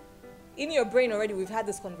 in your brain already we've had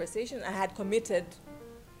this conversation. I had committed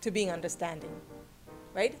to being understanding,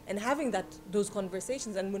 right? And having those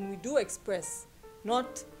conversations, and when we do express,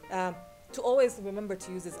 not to always remember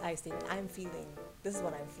to use this I statement, I'm feeling, this is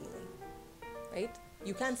what I'm feeling, right?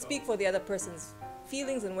 You can't speak for the other person's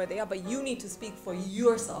feelings and where they are, but you need to speak for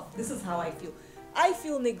yourself. This is how I feel. I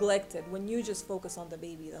feel neglected when you just focus on the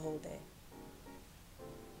baby the whole day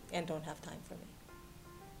and don't have time for me,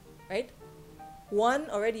 right? One,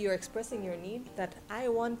 already you're expressing your need that I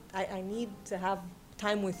need to have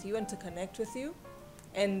time with you and to connect with you.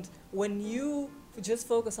 And when you just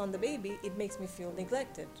focus on the baby, it makes me feel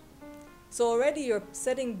neglected. So already you're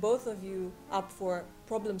setting both of you up for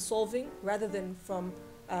problem solving rather than from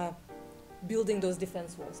building those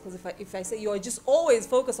defense walls. Because if I say you're just always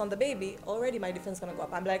focused on the baby, already my defense is going to go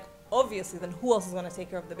up. I'm like, obviously, then who else is going to take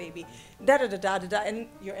care of the baby? And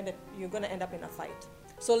you're going to end up in a fight.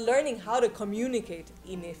 So learning how to communicate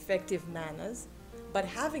in effective manners, but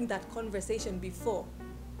having that conversation before,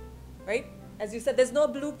 right? As you said, there's no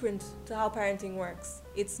blueprint to how parenting works.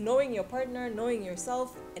 It's knowing your partner, knowing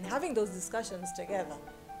yourself, and having those discussions together.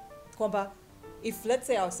 Kwamba, if let's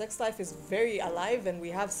say our sex life is very alive and we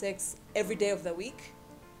have sex every day of the week,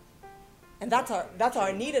 and that's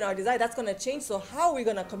our need and our desire, that's going to change. So how are we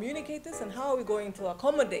going to communicate this, and how are we going to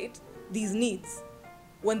accommodate these needs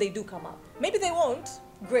when they do come up? Maybe they won't.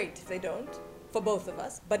 Great if they don't, for both of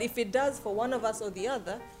us. But if it does for one of us or the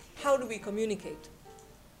other, how do we communicate?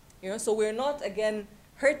 You know, so we're not, again,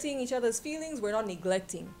 hurting each other's feelings. We're not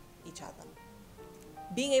neglecting each other.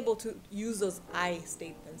 Being able to use those I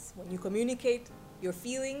statements. When you communicate your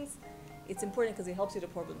feelings, it's important because it helps you to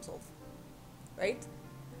problem solve, right?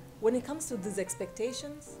 When it comes to these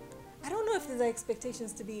expectations, I don't know if these are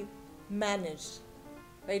expectations to be managed,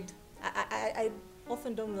 right? I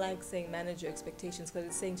often don't like saying manage your expectations because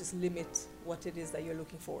it's saying just limit what it is that you're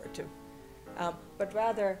looking forward to. But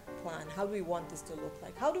rather plan. How do we want this to look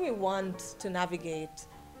like? How do we want to navigate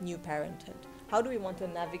new parenthood? How do we want to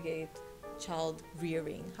navigate child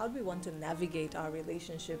rearing? How do we want to navigate our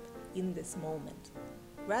relationship in this moment?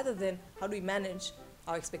 Rather than how do we manage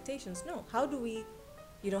our expectations? No, how do we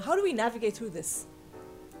navigate through this?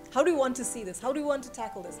 How do we want to see this? How do we want to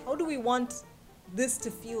tackle this? How do we want this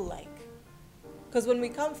to feel like? Because when we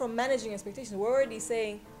come from managing expectations, we're already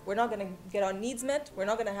saying we're not going to get our needs met, we're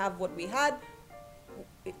not going to have what we had,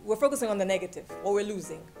 we're focusing on the negative, what we're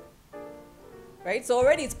losing, right? So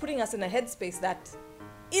already it's putting us in a headspace that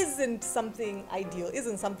isn't something ideal,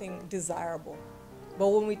 isn't something desirable. But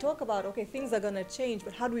when we talk about, okay, things are going to change,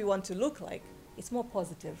 but how do we want to look like? It's more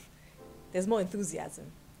positive. There's more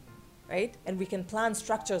enthusiasm, right? And we can plan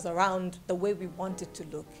structures around the way we want it to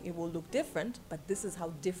look. It will look different, but this is how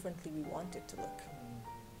differently we want it to look.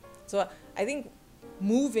 So I think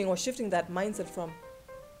moving or shifting that mindset from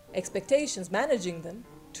expectations, managing them,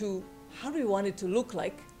 to how do we want it to look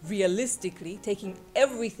like realistically, taking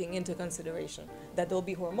everything into consideration. That there'll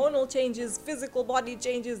be hormonal changes, physical body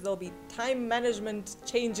changes, there'll be time management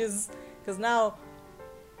changes, because now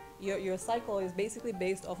your cycle is basically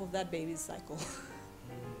based off of that baby's cycle.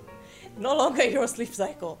 No longer your sleep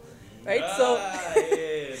cycle, right?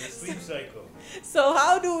 The sleep cycle. So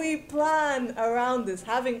how do we plan around this,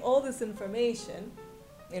 having all this information,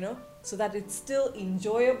 so that it's still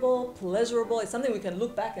enjoyable, pleasurable? It's something we can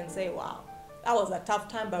look back and say, wow, that was a tough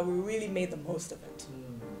time, but we really made the most of it.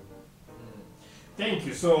 Thank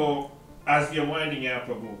you. So, as you're winding up,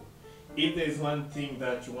 Abu, if there's one thing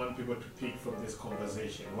that you want people to pick from this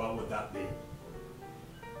conversation, what would that be?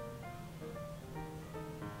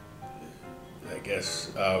 I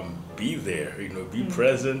guess be there, be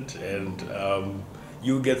present, and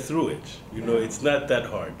you'll get through it. It's not that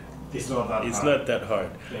hard. It's not that hard. It's not that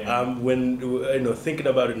hard. Yeah. When thinking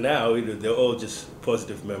about it now, they're all just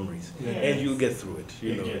positive memories, and you'll get through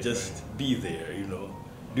it. Just be there.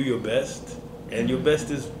 Do your best, and your best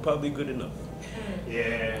is probably good enough.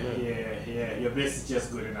 Yeah. Your best is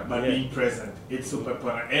just good enough. But being present, it's super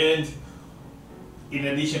important. And in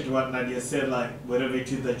addition to what Nadia said, like whatever it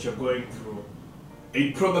is that you're going through,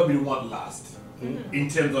 it probably won't last. In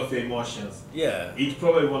terms of your emotions. Yeah. It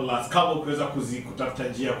probably won't last. Kama ukiweza kutafuta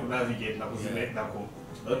njia kunavigate na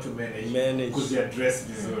not to manage kuziaddress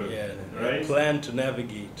vizuri. Right? Plan to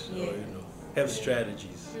navigate or have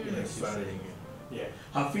strategies. Yeah.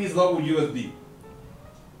 Hafiz, what would yours be?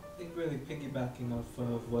 I think really piggybacking off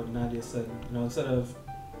of what Nadia said, instead of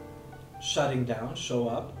shutting down, show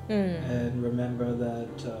up and remember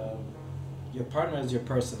that your partner is your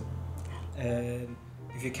person. And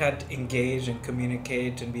if you can't engage and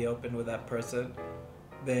communicate and be open with that person,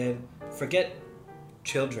 then forget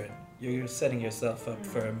children. You're setting yourself up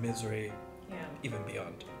for misery, even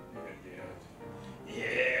beyond.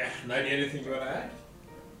 Yeah. Nadia, anything you want to add?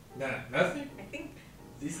 Nah, nothing? I think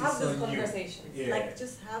this have is these so conversations. New. Yeah. Like,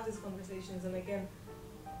 just have these conversations. And again,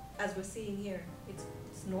 as we're seeing here, it's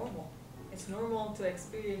normal. It's normal to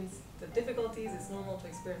experience the difficulties. It's normal to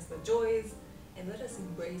experience the joys. And let us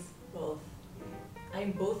embrace both.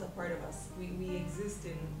 Both are part of us. We exist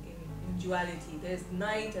in duality. There's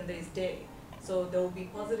night and there's day. So there will be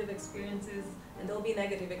positive experiences and there will be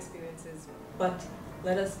negative experiences. But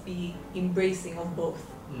let us be embracing of both.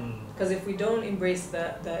 Because if we don't embrace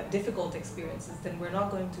the difficult experiences, then we're not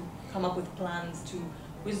going to come up with plans to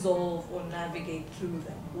resolve or navigate through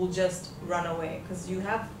them. We'll just run away. Because you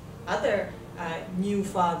have other new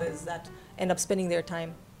fathers that end up spending their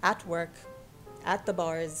time at work, at the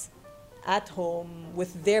bars, at home,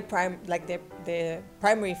 with their their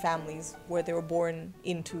primary families where they were born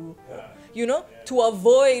into, you know, to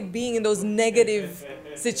avoid being in those negative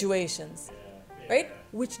situations, right?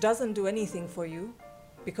 Which doesn't do anything for you,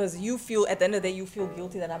 because you feel, at the end of the day, you feel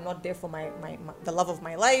guilty that I'm not there for the love of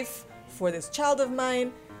my life, for this child of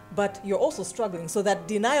mine, but you're also struggling. So that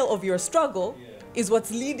denial of your struggle is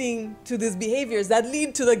what's leading to these behaviors that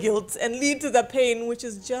lead to the guilt and lead to the pain, which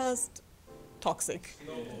is just toxic.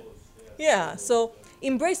 Yeah, so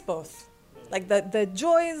embrace both. Like the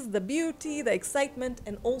joys, the beauty, the excitement,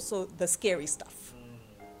 and also the scary stuff.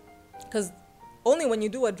 Because only when you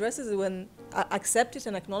do address it, when accept it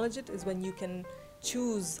and acknowledge it, is when you can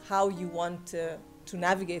choose how you want to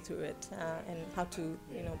navigate through it and how to,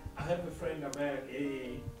 you know. I have a friend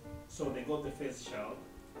so they got the first child.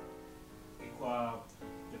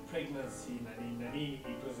 The pregnancy,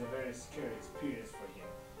 it was a very scary experience for him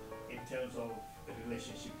in terms of the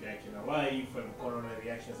relationship yake na wife and corona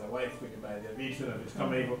reactions za wife kwenye baadhi ya vitu na vitu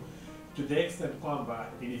kama hivyo, to the extent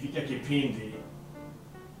kwamba ilifika kipindi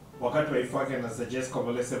wakati wife wake na suggest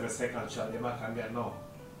kwamba let's have a second child, jamaa akaambia no.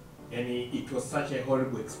 And it was such a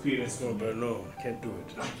horrible experience for me. No, I can't do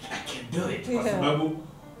it. I can't do it. Kwa sababu,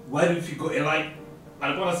 why if you go, like,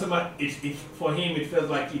 alikuwa anasema, for him it felt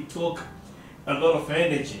like it took a lot of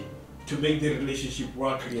energy to make the relationship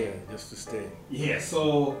work again. Yeah, just to stay. Yeah,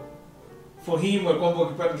 so for him, kwamba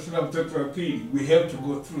ukipata shida mtoto wa pili, we have to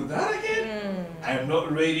go through that again. I am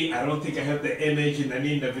not ready. I don't think I have the energy na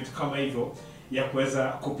nini na vitu kama hivyo ya kuweza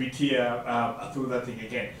kupitia through that thing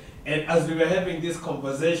again. And as we were having this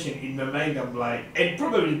conversation, in my mind I'm like, and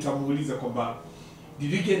probably nitamuuliza kwamba,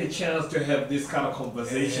 did you get a chance to have this kind of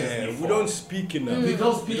conversations before? We don't speak enough. We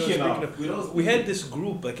don't speak enough. We had this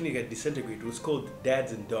group, I think it got disintegrated. It was called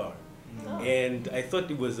Dads and Dar. And I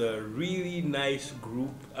thought it was a really nice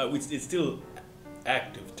group. It's still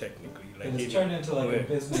active technically. Like it's turned into like a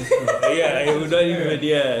business group. Yeah, it would not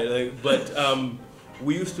even, but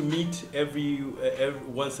we used to meet every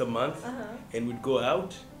once a month, and we'd go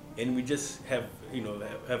out and we just have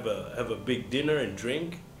a big dinner and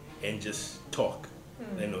drink and just talk.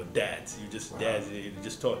 You know, dads, you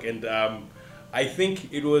just talk. And I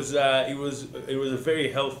think it was a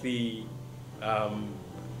very healthy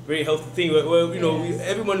thing. Well, you know,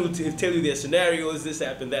 everyone would tell you their scenarios. This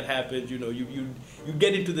happened, that happened. You know, you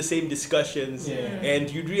get into the same discussions,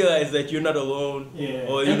 and you realize that you're not alone. Yeah.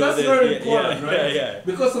 Or, and that's very important, right? Yeah.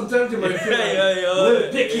 Because sometimes you might feel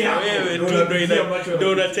like, picky up. You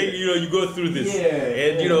go through this,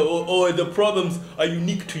 and you know, or the problems are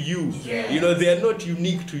unique to you. Yeah. You know, they are not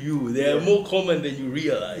unique to you. They are more common than you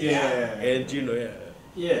realize. Yeah. And you know,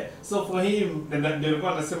 Yeah, so for him,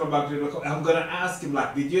 I'm gonna ask him,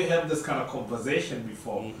 like, did you have this kind of conversation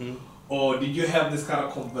before? Or did you have this kind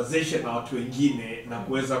of conversation na watu wengine na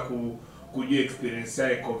kuweza kujua experience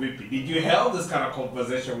yako vipi? Did you have this kind of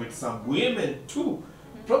conversation with some women too?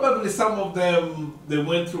 Probably some of them, they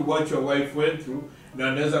went through what your wife went through, na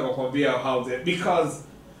wanaweza kukwambia how they, because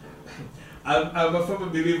I'm a firm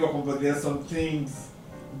believer that there are some things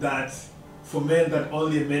that for men that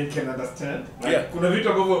only men can understand. Like, kuna vitu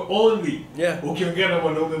ambavyo only ukiongea na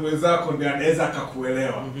mwanaume mwenzako ndio anaweza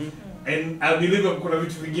akakuelewa. And I believe kuna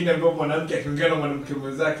vitu vingine ambavyo mwanamke akiongea na mwanamke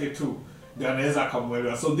mwenzake tu ndio anaweza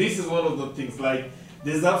akamuelewa. So this is one of the things, like,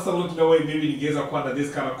 there's absolutely no way maybe ningeweza kuwa na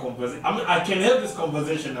this kind of conversation. I mean, I can have this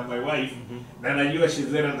conversation with my wife, na najua she's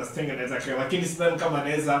very understanding, anaweza kwa, lakini sidhani kama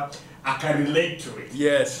anaweza relate to it.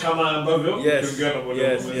 Yes. Kama ambavyo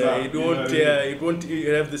it won't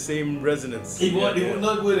have the same resonance. It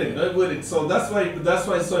wouldn't. So that's why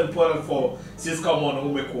it's so important for sisi kama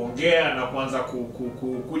wanaume kuongea na kuanza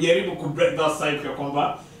kujaribu ku break that cycle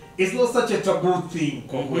kwamba it's not such a taboo thing.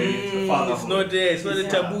 It's not a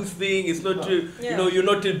taboo thing. It's not you know, you're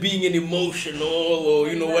not being an emotional or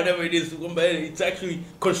whatever it is. It's actually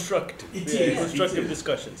constructive. Constructive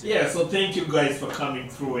discussions. Yeah. So thank you guys for coming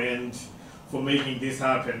through and for making this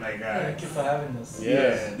happen. Like, thank you for having us.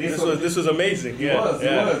 Yeah. This was amazing. It was.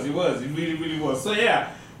 It really was. So yeah.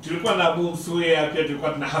 Tulikuwa na Msuya, pia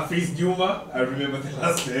tulikuwa na Hafiz Juma. I remember the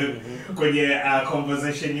last time kwenye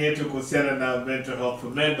conversation yetu kuhusiana na mental health for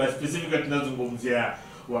men, but specifically tunazungumzia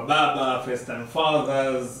wababa, first time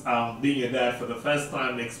fathers, being a dad for the first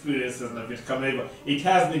time, experiences na vitu kama hivyo. It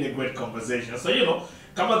has been a great conversation. So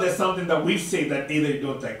kama there's something that we've said that either you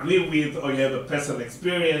don't agree with or you have a personal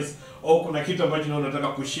experience or kuna kitu ambacho unataka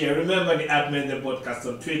kushare, remember the @MenThePodcast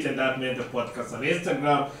on Twitter and @MenThePodcast on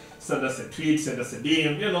Instagram. Send us a tweet, send us a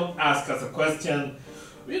DM, ask us a question.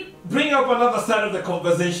 Bring up another side of the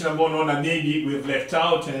conversation about maybe we've left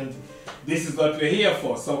out, and this is what we're here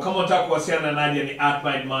for. So kama unataka kuwasiliana na Nadia ni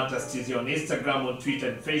 @mindmatterstz on Instagram, on Twitter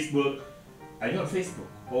and Facebook. Are you on Facebook?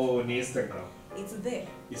 Or on Instagram? It's there.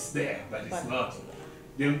 It's there, but it's not.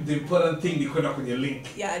 The important thing, you on your link.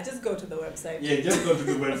 Yeah, just go to the website. Yeah, just go to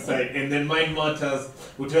the website and then Mind Matters.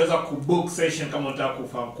 Utaweza kubook session kama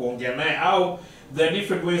unataka kuongea naye au there are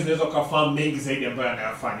different ways unaweza kufahamu mengi zaidi ambayo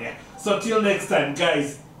anayafanya. So till next time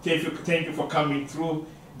guys, thank you for coming through.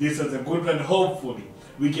 This was a good one. Hopefully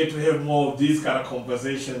we get to have more of these kind of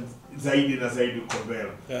conversations zaidi na zaidi uko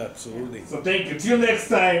mbele. Absolutely. So thank you. Till next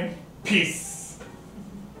time. Peace.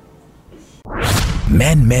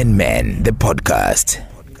 Men, the podcast.